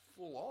just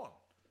full on,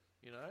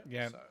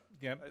 Yeah, so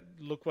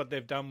look what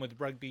they've done with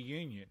rugby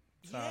union.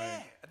 So.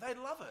 Yeah, and they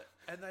love it.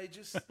 And they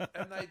just...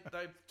 and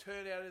they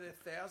turn out of their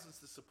thousands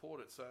to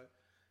support it. So,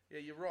 yeah,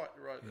 you're right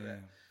with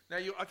that. Now,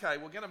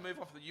 we're going to move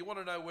off. You want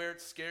to know where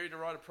it's scary to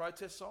write a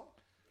protest song?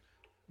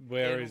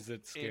 Where is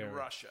it scary? In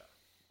Russia.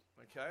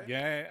 Okay?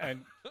 Yeah,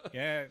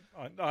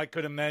 and I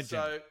could imagine.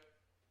 So,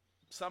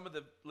 some of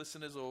the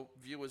listeners or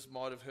viewers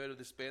might have heard of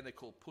this band. They're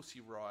called Pussy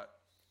Riot.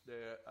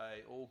 They're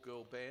a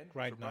all-girl band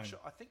from Russia.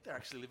 I think they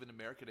actually live in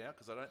America now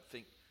because I don't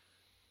think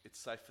it's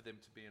safe for them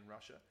to be in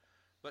Russia.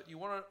 But you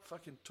want to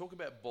fucking talk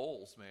about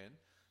balls, man.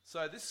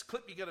 So this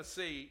clip you're going to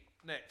see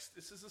next.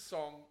 This is a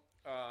song,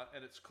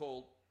 and it's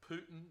called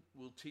Putin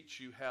Will Teach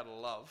You How to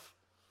Love.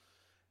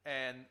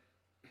 And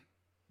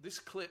this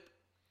clip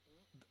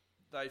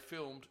they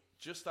filmed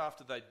just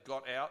after they'd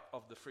got out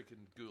of the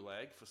freaking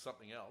gulag for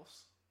something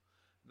else.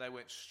 They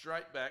went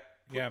straight back,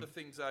 put the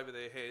things over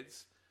their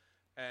heads,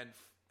 and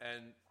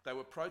they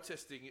were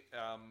protesting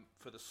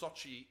for the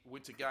Sochi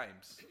Winter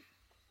Games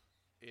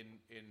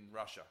in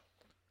Russia.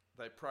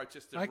 They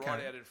protested right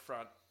out in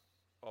front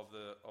of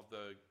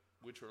the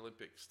Winter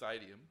Olympic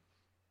Stadium.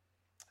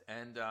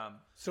 And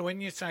so when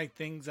you say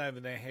things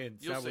over their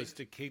heads, that was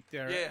to keep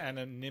their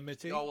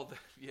anonymity? Oh, well,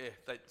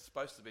 they're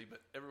supposed to be,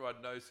 but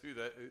everyone knows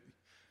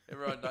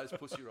everyone knows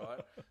Pussy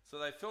Riot. So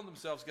they filmed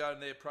themselves going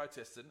there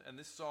protesting, and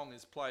this song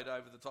is played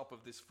over the top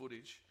of this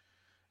footage,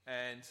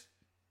 and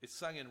it's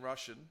sung in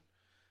Russian,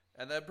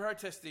 and they're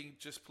protesting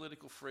just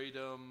political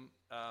freedom,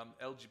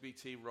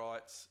 LGBT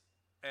rights,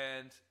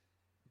 and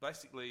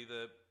basically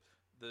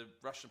the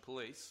Russian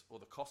police, or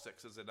the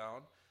Cossacks as they're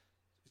known,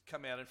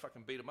 come out and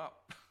fucking beat them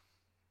up.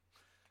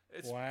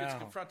 It's a Wow.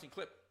 confronting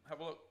clip. Have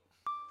a look.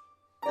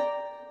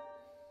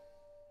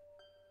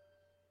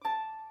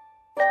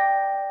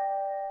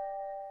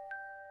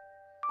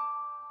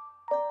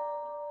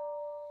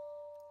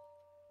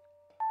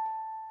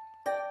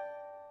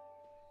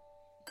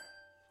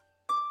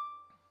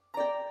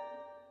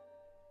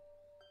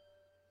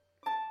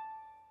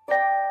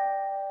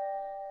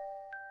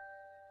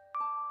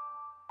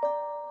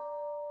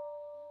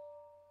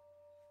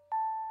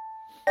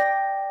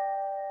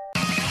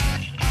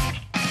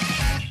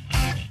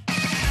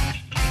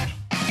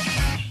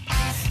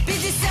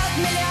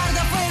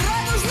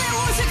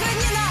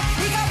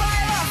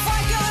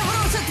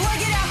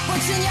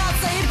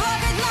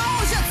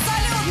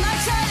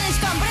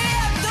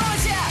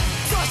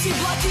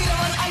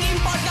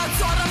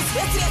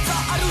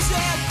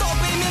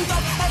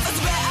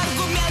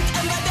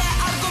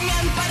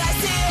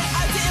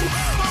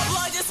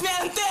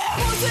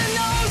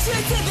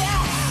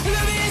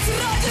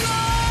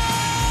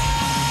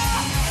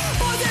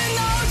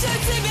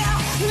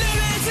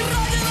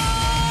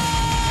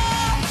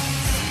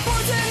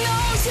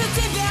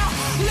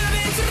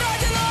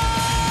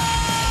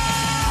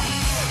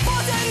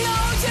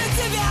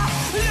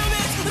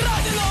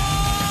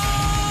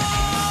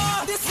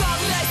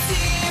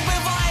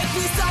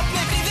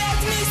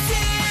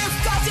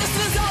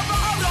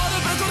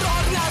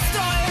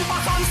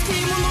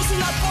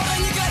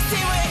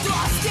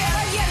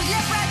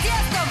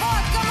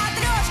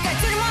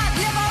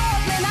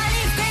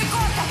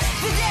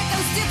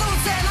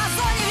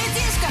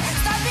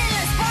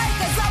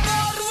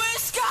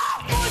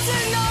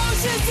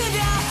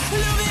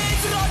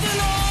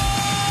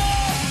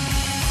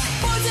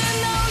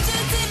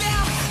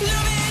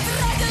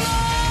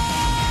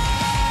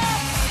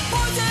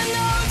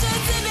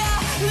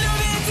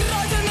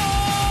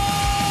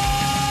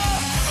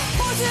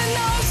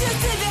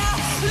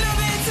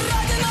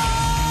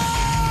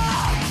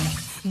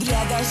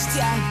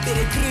 дождя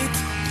перекрыт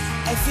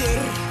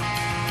эфир.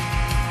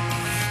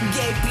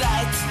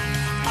 Гей-прайд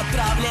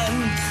отправлен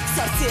в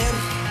сортир.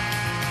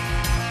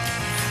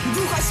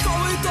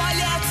 Двухочковый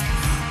туалет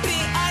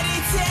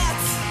приоритет.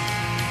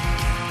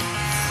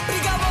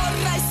 Приговор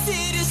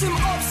России, режим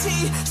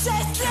общий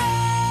 6 лет.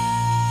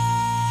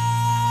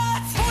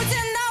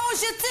 Путин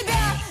научит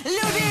тебя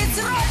любить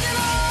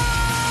Родину.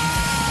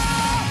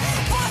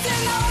 Путин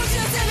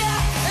научит тебя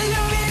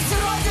любить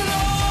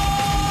Родину.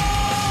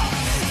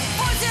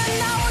 Путин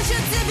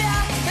научит тебя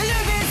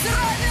любить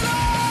Родину.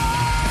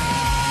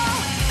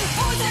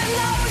 Путин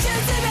научит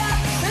тебя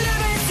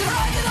любить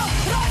Родину.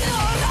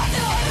 Родину,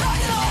 Родину,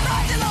 Родину,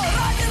 Родину,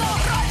 Родину,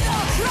 Родину,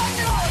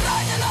 Родину,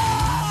 Родину.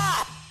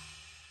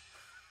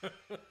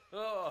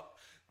 Oh,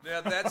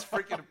 now that's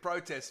freaking a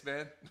protest,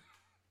 man.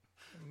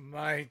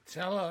 Mate,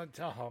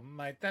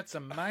 mate, that's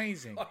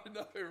amazing. I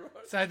know,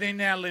 right? So they're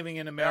now living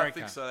in America. I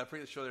think so. They're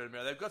pretty sure they're in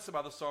America. They've got some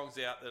other songs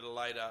out that are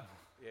later.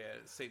 Yeah,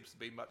 it seems to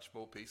be much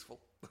more peaceful.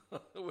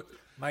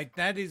 Mate,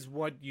 that is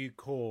what you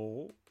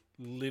call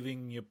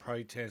living your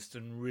protest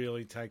and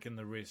really taking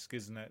the risk,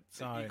 isn't it?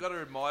 So You've got to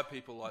admire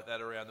people like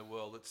that around the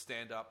world that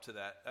stand up to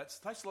that. That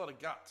takes a lot of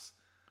guts.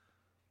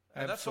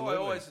 And that's why I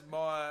always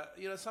admire,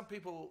 some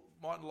people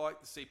mightn't like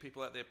to see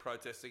people out there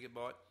protesting. It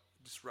might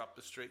disrupt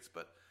the streets,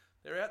 but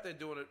they're out there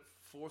doing it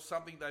for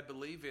something they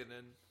believe in.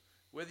 And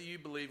whether you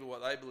believe in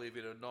what they believe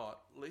in or not,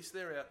 at least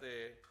they're out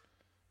there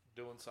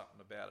doing something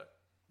about it.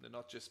 They're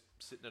not just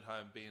sitting at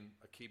home being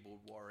a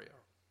keyboard warrior.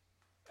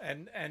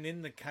 And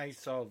in the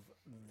case of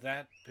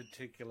that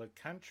particular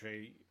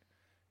country,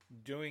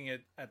 doing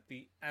it at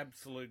the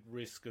absolute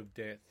risk of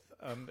death.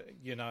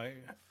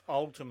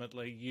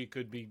 Ultimately you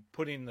could be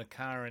put in the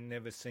car and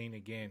never seen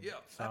again. Yeah,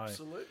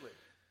 absolutely.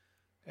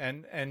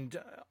 And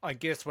I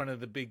guess one of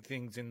the big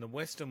things in the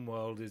Western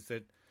world is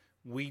that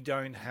we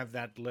don't have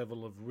that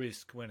level of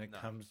risk when it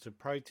comes to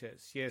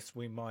protests. Yes,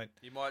 we might.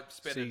 You might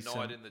spend a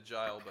night in the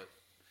jail, but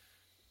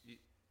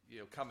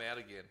you'll come out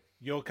again.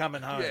 You're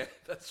coming home. Yeah,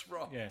 that's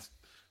right. Yeah.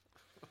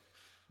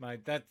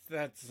 Mate,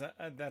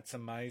 that's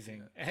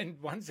amazing. Yeah.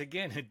 And once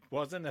again, it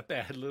wasn't a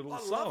bad little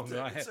song.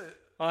 Loved it.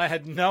 I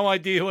had no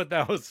idea what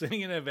they were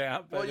singing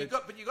about. But you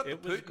got the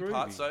Putin groovy,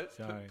 part. So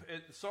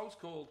the song's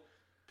called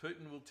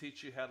 "Putin Will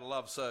Teach You How to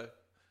Love." So,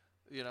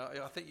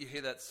 I think you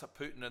hear that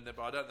Putin in there,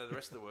 but I don't know the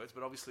rest of the words.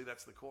 But obviously,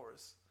 that's the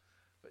chorus.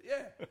 But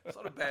yeah, it's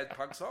not a bad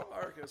punk song. I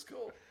reckon it's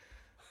cool.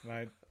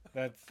 Mate,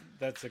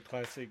 that's a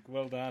classic.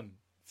 Well done.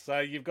 So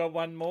you've got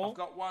one more? I've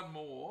got one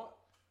more,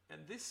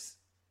 and this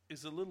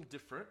is a little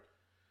different.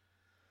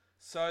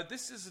 So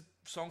this is a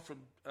song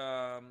from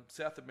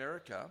South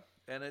America,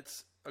 and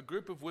it's a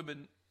group of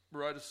women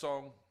wrote a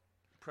song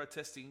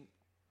protesting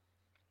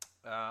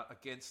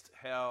against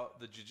how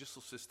the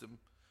judicial system,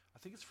 I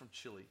think it's from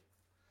Chile.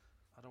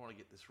 I don't want to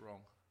get this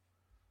wrong.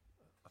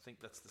 I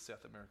think that's the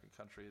South American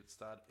country.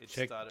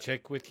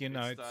 Check with your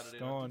notes.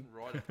 Go on.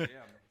 Write it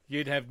down.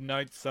 You'd have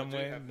notes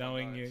somewhere,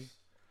 knowing you.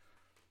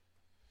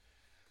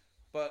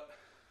 But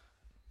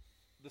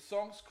the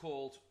song's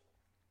called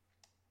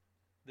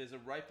 "There's a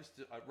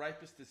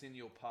rapist is in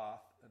your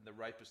path, and the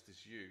rapist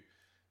is you."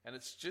 and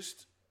it's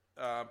just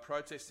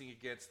protesting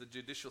against the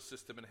judicial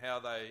system and how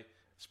they,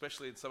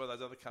 especially in some of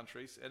those other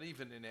countries, and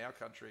even in our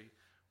country,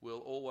 will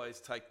always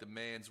take the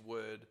man's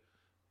word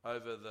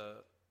over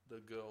the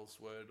girl's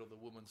word or the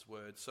woman's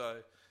word. So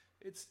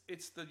it's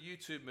the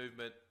YouTube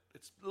movement.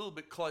 It's a little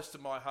bit close to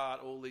my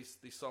heart, all these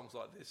songs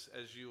like this,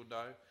 as you'll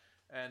know.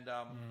 And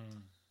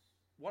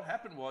what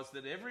happened was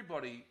that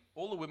everybody,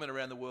 all the women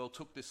around the world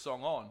took this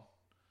song on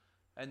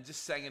and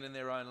just sang it in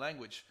their own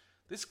language.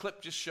 This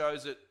clip just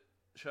shows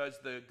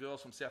the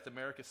girls from South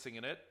America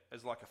singing it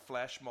as like a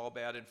flash mob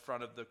out in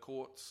front of the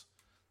courts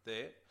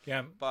there.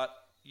 Yeah. But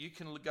you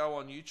can go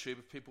on YouTube,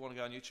 if people want to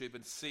go on YouTube,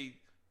 and see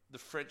the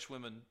French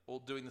women all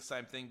doing the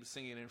same thing but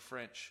singing it in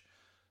French.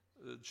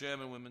 The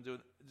German women doing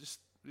it, just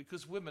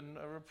because women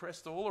are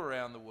oppressed all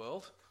around the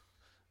world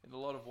in a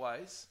lot of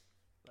ways.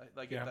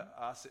 They get the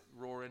arse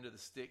raw end of the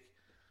stick.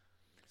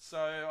 So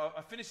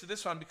I finished with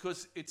this one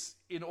because it's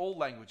in all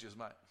languages,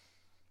 mate.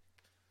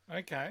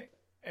 Okay,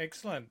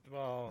 excellent.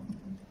 Well,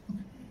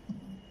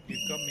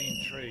 you've got me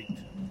intrigued.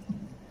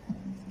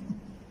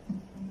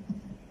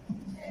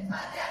 El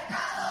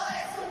patriarcado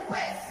es un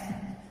juez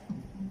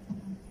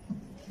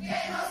que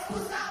nos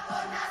juzga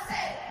por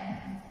nacer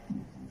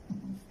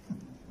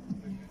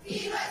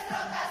y nuestro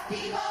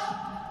castigo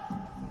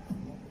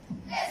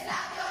es la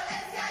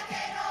violencia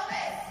que no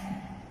ves.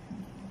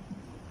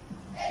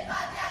 El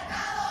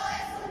patriarcado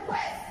es un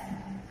juez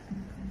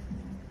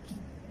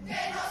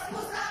que nos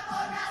juzga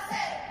por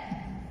nacer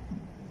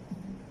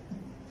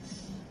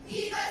y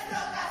nuestro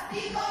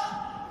castigo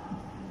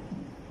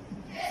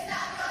es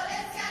la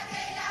violencia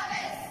que ya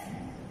ves.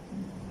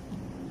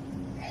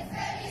 El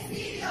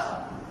femicidio.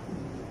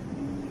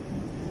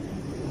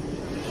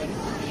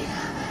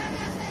 Impunidad para mi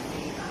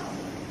asesino.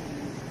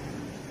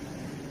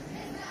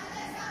 Es la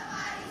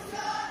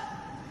desaparición.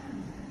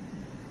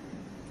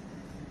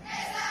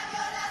 Es la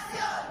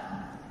violación.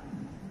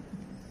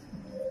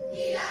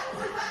 Y la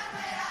culpa no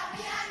era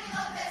mía ni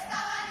dónde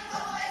estaba ni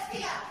cómo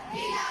vestía. Y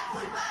la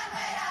culpa no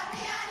era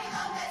mía ni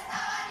dónde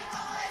estaba ni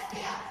cómo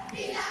vestía.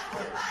 Y la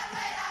culpa no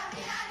era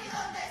mía ni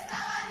dónde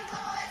estaba ni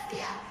cómo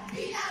vestía.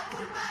 Y la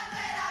culpa no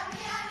era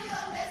mía ni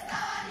dónde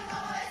estaba ni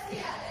cómo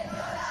vestía. El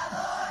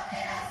violador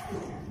eras tú.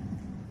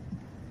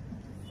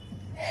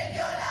 El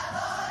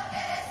violador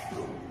eres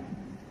tú.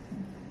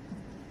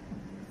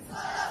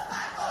 Son los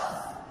pacos.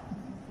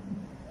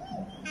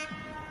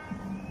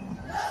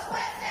 Los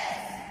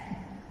jueces.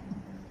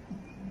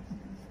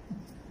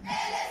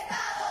 El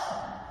Estado.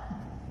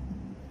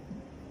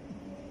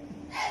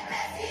 El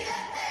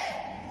presidente.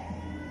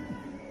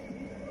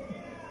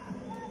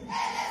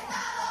 El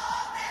Estado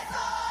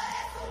opresor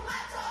es un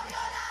macho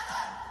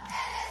violador.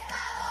 El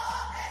Estado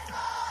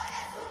opresor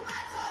es un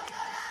macho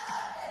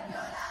violador. El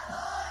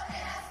violador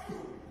eras tú.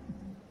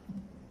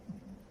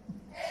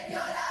 El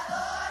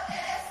violador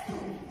eres tú.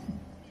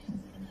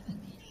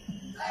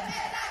 Duerme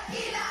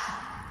tranquila,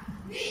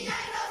 niña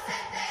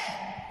inocente,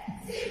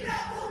 sin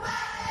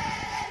preocuparte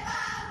del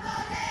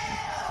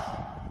bandolero,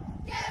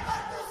 que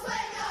por tus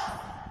sueños,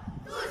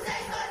 dulce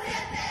y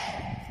sonriente,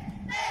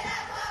 ven a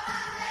tu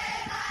amante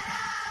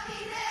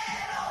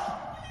carabinero.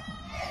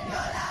 El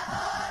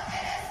violador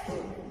eres tú.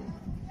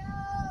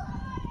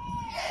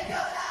 El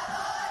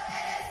violador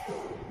eres tú.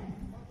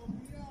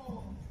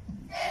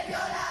 El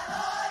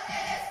violador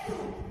eres tú.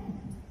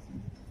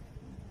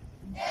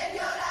 El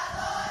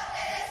violador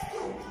eres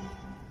tú.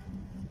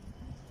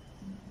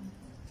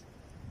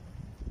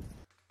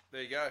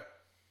 There you go.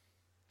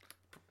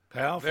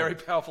 Powerful. Very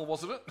powerful,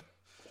 wasn't it?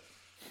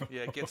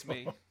 Yeah, it gets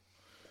me.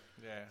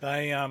 Yeah.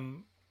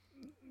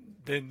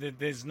 They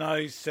there's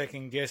no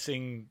second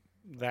guessing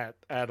that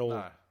at all. No.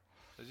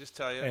 I just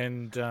tell you.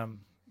 And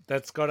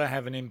that's got to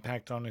have an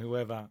impact on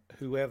whoever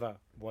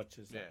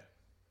watches Yeah. that.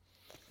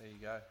 There you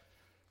go.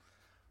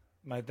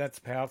 Mate, that's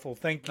powerful.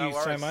 Thank No you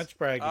so worries. much,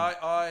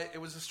 Braggy. It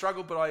was a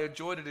struggle, but I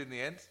enjoyed it in the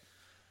end.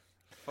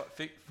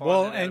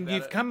 Well, and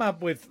you've come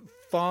up with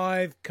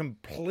 5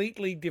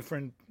 completely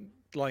different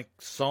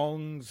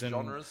songs and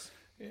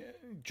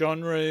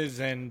genres.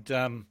 and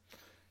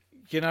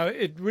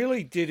it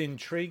really did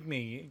intrigue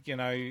me.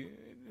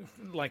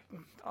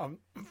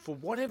 For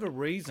whatever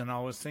reason,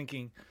 I was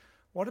thinking,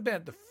 what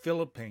about the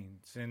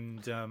Philippines?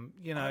 And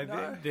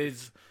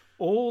there's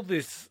all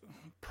this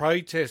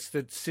protest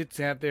that sits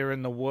out there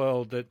in the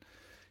world that,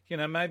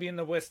 maybe in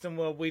the Western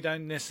world we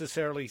don't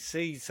necessarily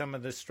see some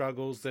of the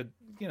struggles that,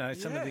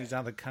 some of these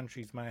other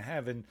countries may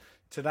have. And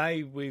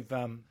today we've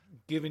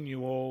given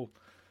you all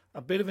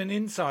a bit of an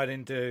insight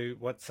into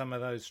what some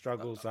of those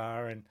struggles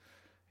are. And,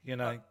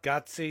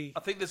 gutsy. I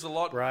think there's a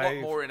lot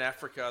more in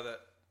Africa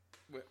that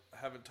we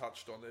haven't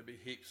touched on. There'd be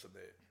heaps of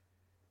there.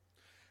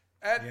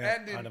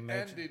 And in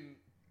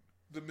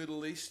the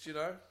Middle East,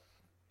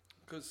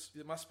 because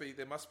there must be.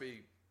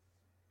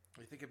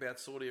 You think about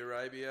Saudi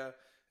Arabia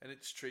and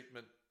its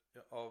treatment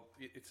of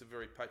it's a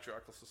very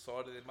patriarchal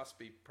society. There must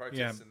be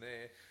protests in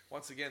there.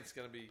 Once again, it's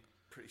going to be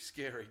pretty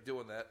scary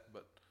doing that.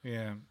 But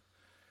yeah,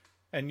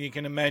 and you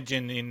can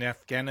imagine in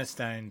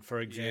Afghanistan,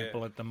 for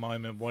example, at the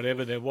moment,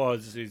 whatever there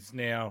was is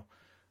now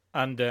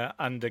under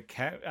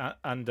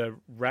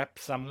wrap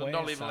somewhere.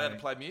 Not even allowed to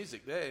play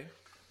music there.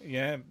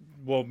 Yeah,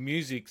 well,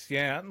 music's,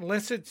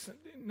 unless it's,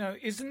 no,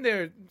 isn't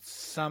there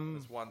some...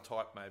 There's one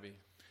type maybe.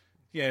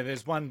 Yeah,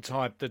 there's one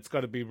type that's got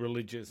to be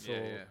religious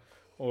Yeah,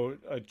 or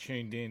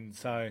tuned in.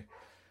 So,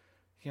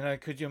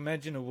 could you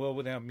imagine a world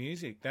without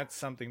music? That's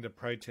something to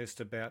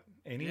protest about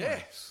anyway.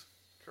 Yes,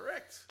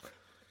 correct.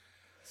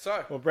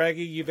 So, well,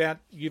 Braggy,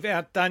 you've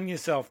outdone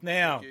yourself.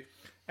 Now,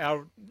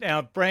 our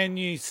brand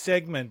new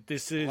segment.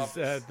 This is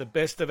the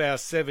best of our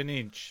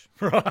 7-inch,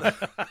 right?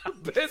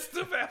 Best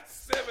of our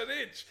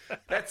 7-inch.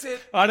 That's it.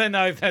 I don't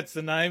know if that's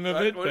the name of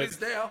it. Well, it is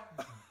now.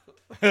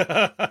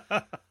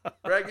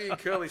 Braggy and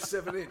Curly's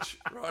 7-inch,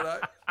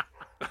 righto.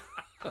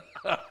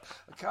 I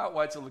can't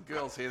wait till the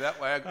girls hear that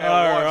way. All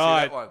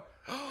right. That one.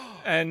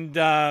 And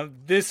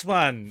this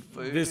one,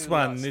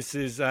 Lust. this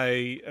is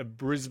a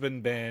Brisbane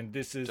band.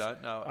 This is,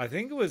 Don't know it. I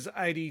think it was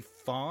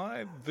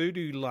 85,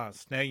 Voodoo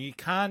Lust. Now, you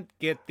can't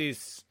get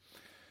this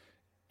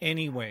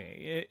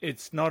anywhere.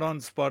 It's not on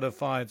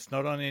Spotify. It's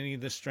not on any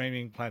of the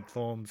streaming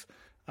platforms.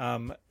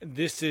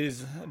 This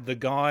is the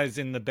guys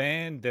in the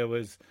band. There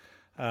was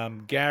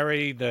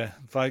Gary, the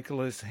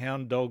vocalist.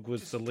 Hound Dog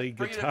was the lead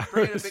guitarist.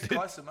 Bring it a bit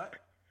closer, mate.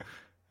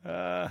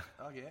 Oh,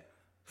 yeah.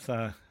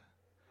 So...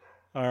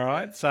 All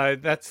right, so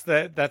that's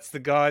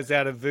the guys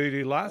out of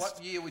Voodoo Lust.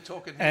 What year are we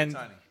talking here,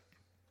 Tony?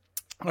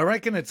 I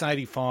reckon it's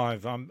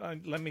 85.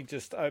 Let me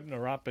just open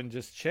her up and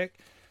just check.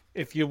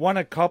 If you want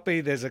a copy,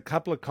 there's a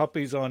couple of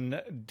copies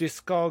on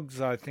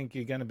Discogs. I think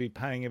you're going to be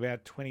paying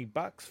about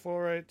 $20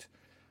 for it.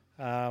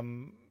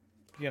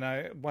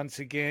 Once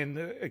again,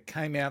 it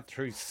came out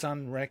through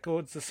Sun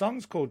Records. The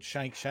song's called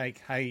Shake Shake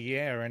Hey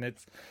Yeah, and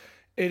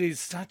it is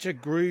such a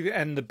groove,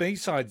 and the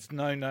B-side's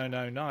No, No,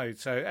 No, No.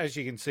 So as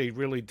you can see,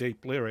 really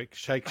deep lyric,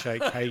 Shake,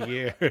 Shake,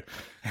 Hey, Yeah,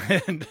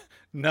 and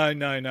No,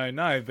 No, No,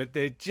 No. But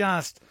they're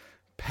just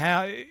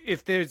power.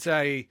 If there's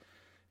a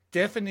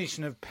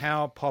definition of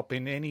power pop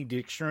in any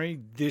dictionary,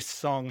 this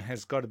song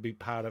has got to be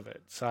part of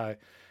it. So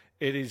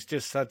it is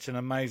just such an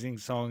amazing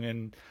song,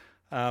 and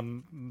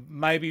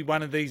maybe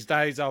one of these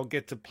days I'll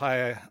get to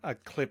play a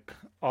clip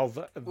of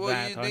that.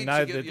 You need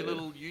to get your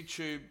little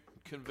YouTube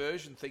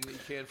conversion thing that you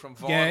can from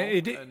vinyl. Yeah,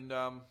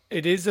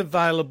 it is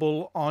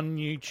available on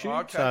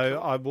YouTube. Okay, so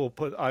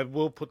cool. I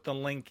will put the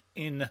link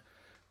in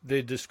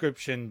the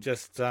description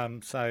just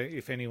so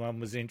if anyone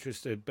was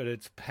interested. But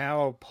it's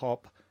power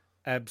pop,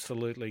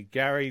 absolutely.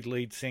 Gary,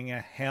 lead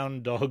singer,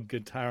 Hound Dog,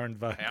 guitar and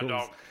vocals. Hound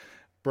Dog.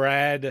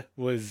 Brad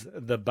was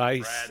the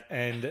bass,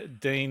 and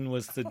Dean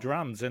was the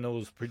drums, and it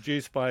was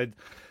produced by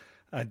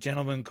a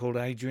gentleman called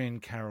Adrian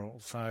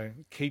Carroll. So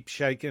Keep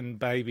Shakin'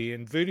 Baby.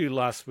 And Voodoo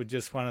Lust were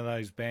just one of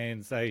those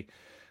bands. They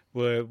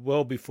were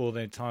well before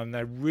their time.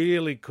 They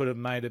really could have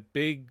made it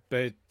big,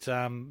 but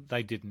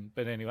they didn't.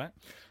 But anyway.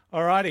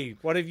 Alrighty,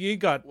 what have you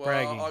got,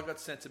 Braggy? Well, I got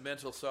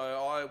sentimental, so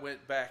I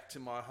went back to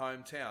my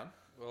hometown.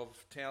 Well,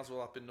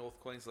 Townsville up in North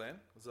Queensland,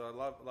 because I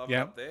love it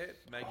up there.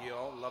 Maggie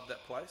Old, love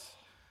that place.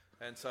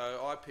 And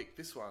so I picked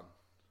this one.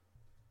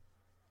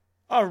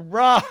 All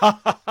right.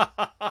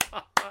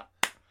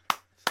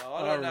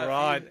 I don't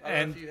know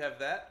if you have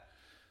that.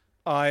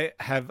 I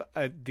have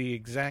the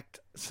exact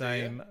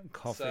same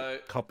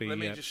copy. Let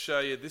me just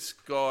show you. This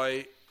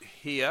guy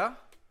here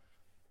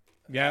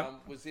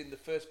was in the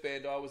first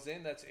band I was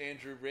in. That's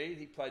Andrew Reid.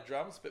 He played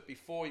drums, but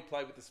before he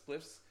played with the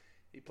Spliffs,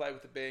 he played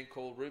with a band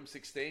called Room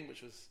 16,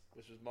 which was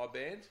my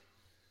band.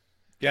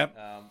 Yep.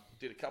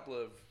 Did a couple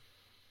of,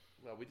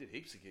 we did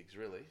heaps of gigs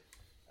really.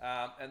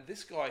 And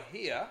this guy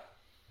here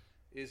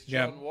is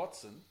John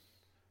Watson,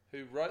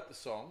 who wrote the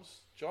songs.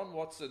 John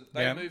Watson,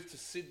 they moved to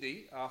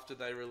Sydney after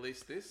they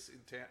released this in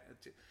town.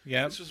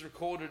 This was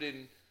recorded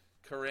in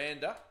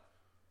Coranda.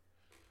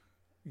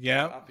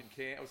 Up in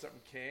Cairns.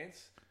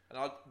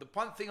 And the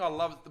one thing I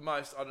love the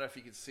most, I don't know if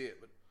you can see it,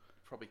 but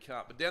probably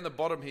can't. But down the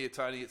bottom here,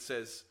 Tony, it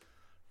says,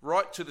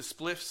 "Right to the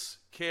Spliffs,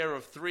 care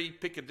of 3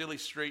 Piccadilly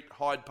Street,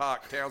 Hyde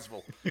Park,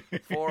 Townsville,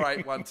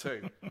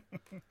 4812."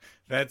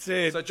 That's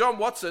it. So John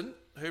Watson,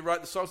 who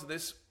wrote the songs of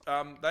this,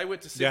 they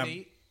went to Sydney.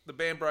 Yep. The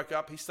band broke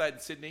up. He stayed in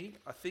Sydney.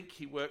 I think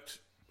he worked.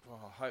 I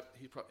hope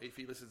if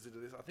he listens to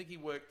this, I think he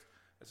worked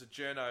as a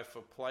journo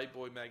for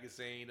Playboy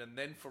magazine and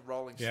then for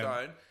Rolling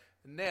Stone.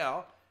 And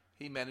now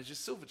he manages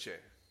Silverchair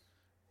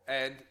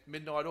and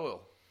Midnight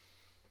Oil.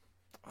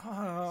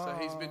 Oh, so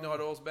he's Midnight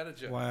Oil's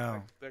manager.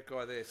 Wow, that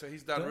guy there. So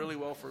he's done really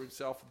well for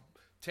himself.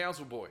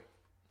 Townsville boy.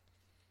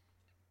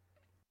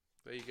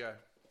 There you go.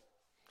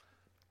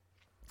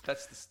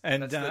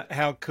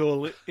 How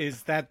cool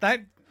is that?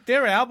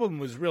 Their album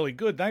was really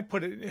good. They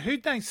put it.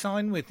 Who'd they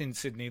sign with in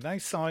Sydney? They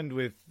signed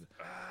with.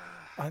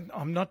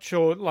 I'm not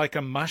sure, like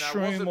a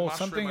Mushroom or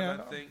something. I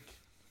don't think.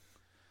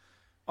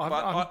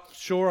 I'm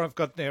sure I've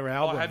got their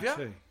album. Have you?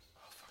 Too.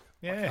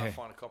 I can't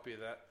find a copy of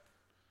that.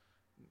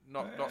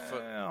 Not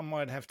for. I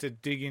might have to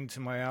dig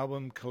into my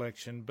album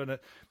collection, but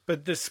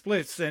the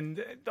Splits,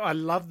 and I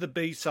love the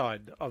B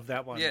side of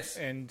that one. Yes,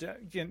 and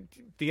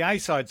the A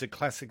side's a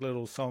classic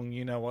little song.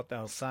 You know what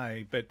they'll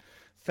say, but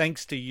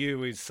Thanks to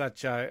You is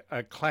such a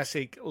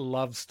classic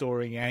love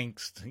story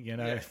angst,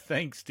 Yeah.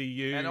 Thanks to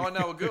You. And I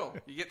Know a Girl.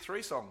 You get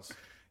 3 songs.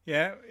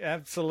 Yeah,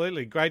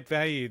 absolutely. Great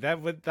value. They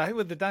were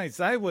the days.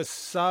 They were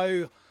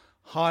so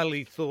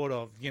highly thought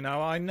of.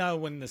 I know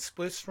when the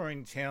Spliffs were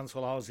in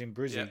Townsville, I was in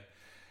Brisbane,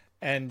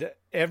 and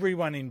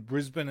everyone in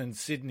Brisbane and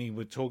Sydney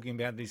were talking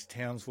about this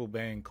Townsville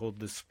band called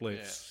the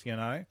Spliffs,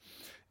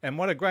 And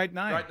what a great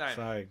name. Great name.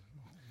 So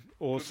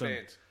awesome. Good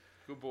band.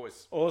 Good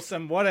boys.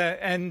 Awesome.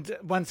 And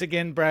once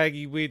again,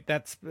 Braggy,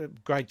 that's a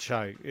great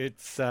show.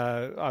 It's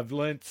I've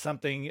learnt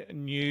something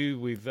new.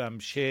 We've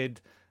shared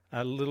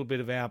a little bit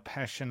of our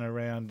passion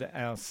around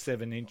our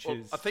 7 inches.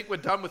 Well, I think we're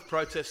done with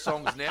protest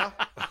songs now,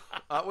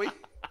 aren't we?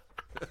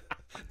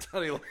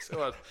 Tony looks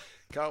on.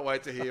 Can't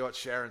wait to hear what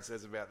Sharon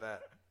says about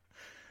that.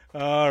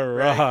 All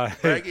right.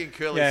 Braggy and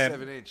Curly's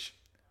 7 inch.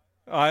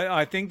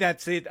 I think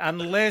that's it.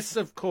 Unless,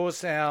 of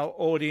course, our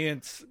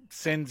audience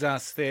sends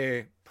us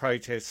their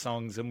protest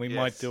songs, and we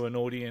might do an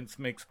audience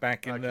mix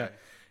back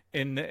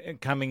in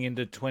coming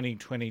into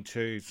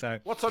 2022. So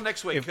what's on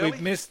next week, if Curly?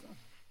 we've missed.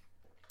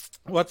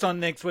 What's on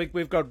next week?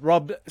 We've got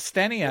Rob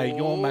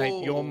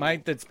Stanio, your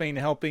mate that's been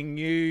helping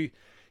you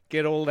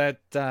get all that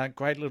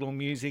great little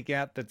music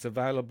out that's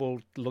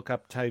available. Look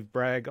up Tave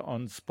Bragg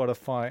on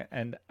Spotify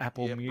and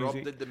Apple Music.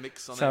 Rob did the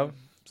mix on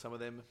some of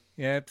them.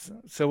 Yeah,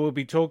 so we'll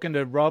be talking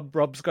to Rob.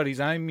 Rob's got his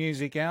own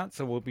music out,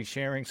 so we'll be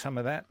sharing some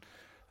of that.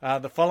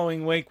 The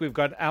following week, we've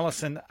got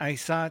Alison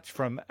Asarch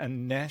from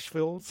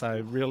Nashville, so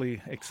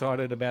really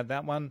excited about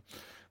that one.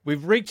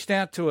 We've reached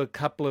out to a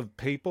couple of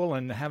people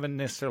and haven't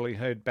necessarily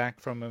heard back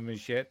from them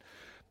as yet.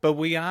 But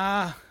we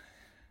are,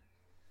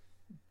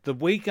 the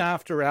week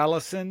after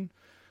Alison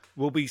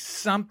will be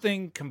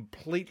something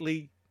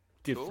completely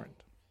different.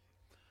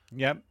 Cool.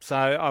 Yep, so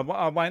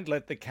I won't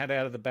let the cat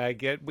out of the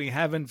bag yet. We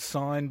haven't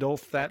signed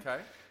off that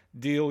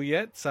deal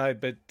yet,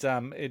 but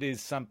it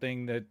is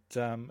something that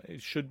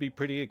it should be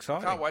pretty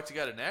exciting. Can't wait to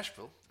go to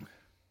Nashville.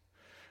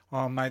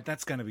 Oh, mate,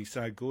 that's going to be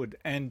so good.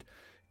 And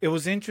it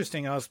was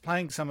interesting. I was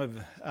playing some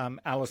of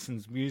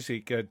Alison's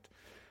music at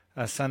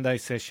a Sunday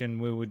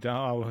session.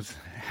 I was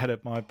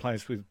at my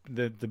place with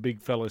the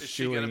big fella. Is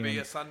she going to be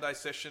a Sunday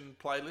session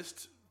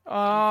playlist?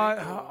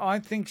 I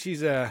think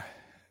she's a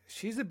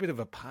bit of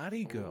a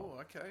party girl.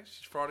 Oh, okay.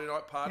 She's Friday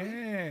night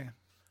party.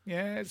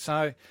 Yeah.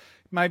 So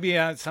maybe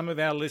some of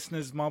our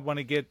listeners might want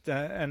to get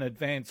an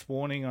advance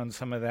warning on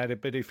some of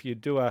that. But if you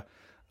do a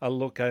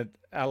look at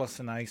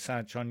Alison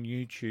Asarch on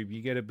YouTube,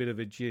 you get a bit of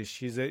a gist.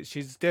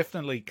 She's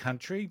definitely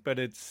country, but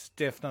it's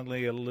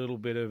definitely a little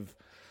bit of,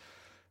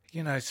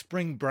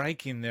 spring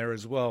break in there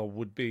as well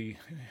would be,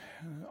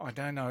 I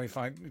don't know if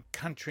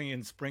country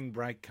and spring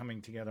break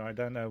coming together. I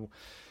don't know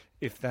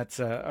if that's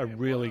a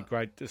really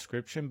great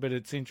description, but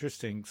it's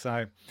interesting.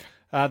 So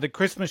the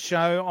Christmas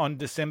show on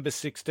December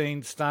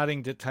 16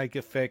 starting to take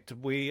effect.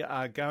 We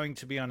are going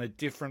to be on a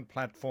different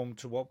platform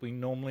to what we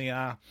normally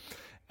are.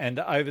 And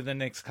over the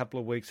next couple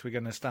of weeks, we're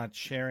going to start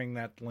sharing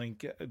that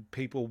link.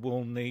 People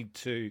will need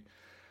to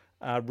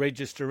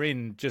register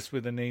in just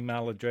with an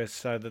email address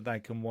so that they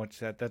can watch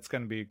that. That's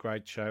going to be a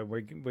great show.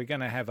 We're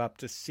going to have up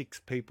to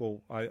 6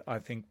 people, I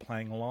think,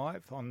 playing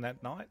live on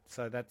that night.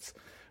 So that's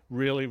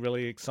really,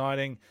 really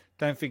exciting.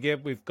 Don't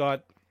forget, we've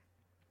got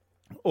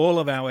all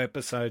of our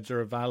episodes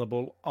are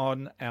available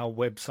on our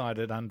website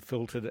at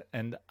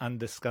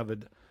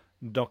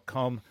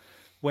unfilteredandundiscovered.com.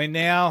 We're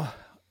now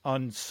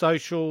on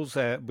socials.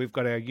 We've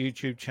got our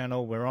YouTube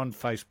channel. We're on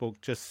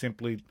Facebook. Just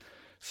simply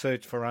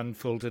search for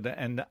Unfiltered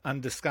and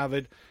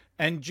Undiscovered.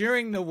 And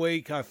during the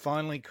week, I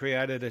finally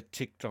created a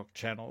TikTok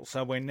channel.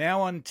 So we're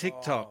now on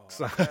TikTok.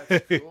 So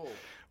that's cool.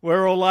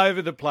 We're all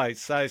over the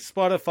place. So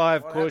Spotify,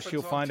 of course,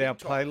 you'll find our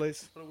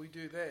playlist. What do we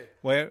do there?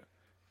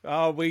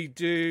 We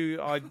do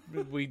a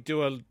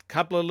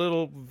couple of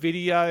little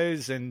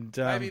videos and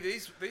maybe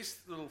these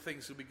little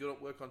things will be good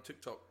at work on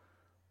TikTok.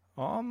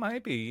 Oh,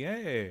 maybe,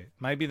 yeah.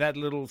 Maybe that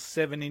little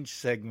 7-inch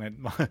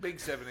segment. Big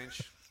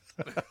 7-inch.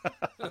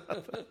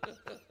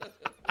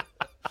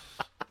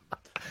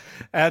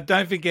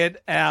 Don't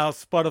forget our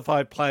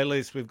Spotify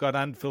playlist. We've got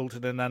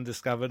Unfiltered and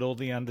Undiscovered. All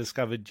the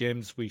undiscovered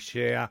gems we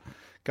share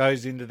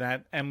goes into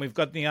that. And we've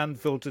got the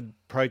Unfiltered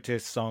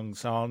protest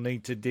songs. So I'll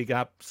need to dig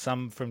up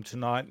some from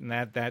tonight and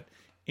add that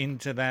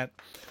into that.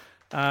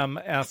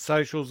 Our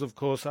socials, of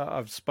course,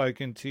 I've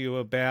spoken to you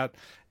about.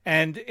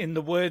 And in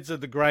the words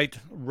of the great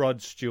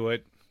Rod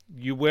Stewart,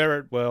 you wear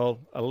it well,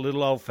 a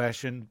little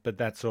old-fashioned, but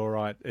that's all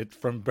right. It's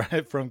from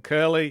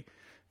Curly.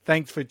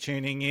 Thanks for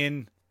tuning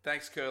in.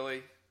 Thanks,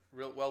 Curly.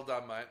 Well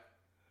done, mate.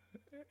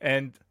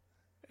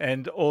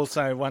 And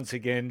also, once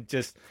again,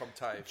 just from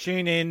Tave.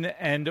 Tune in,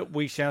 and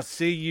we shall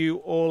see you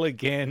all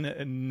again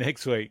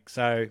next week.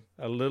 So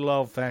a little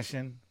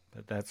old-fashioned,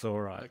 but that's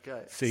all right.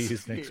 Okay. See you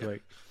next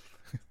week.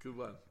 Good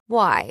one.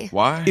 Why?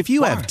 Why? If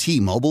you have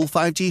T-Mobile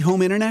 5G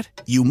home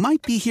internet, you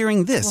might be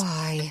hearing this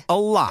Why? a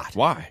lot.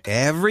 Why?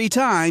 Every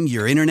time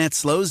your internet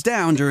slows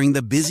down during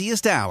the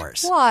busiest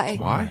hours. Why?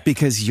 Why?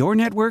 Because your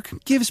network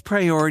gives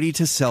priority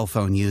to cell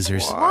phone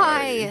users.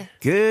 Why?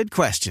 Good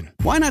question.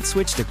 Why not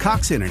switch to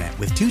Cox Internet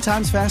with 2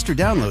 times faster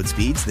download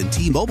speeds than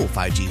T-Mobile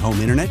 5G home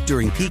internet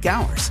during peak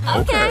hours?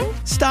 Okay.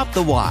 Stop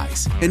the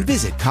whys and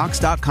visit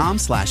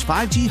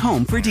cox.com/5G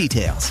home for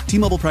details.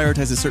 T-Mobile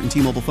prioritizes certain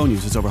T-Mobile phone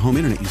users over home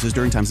internet users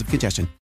during times of congestion.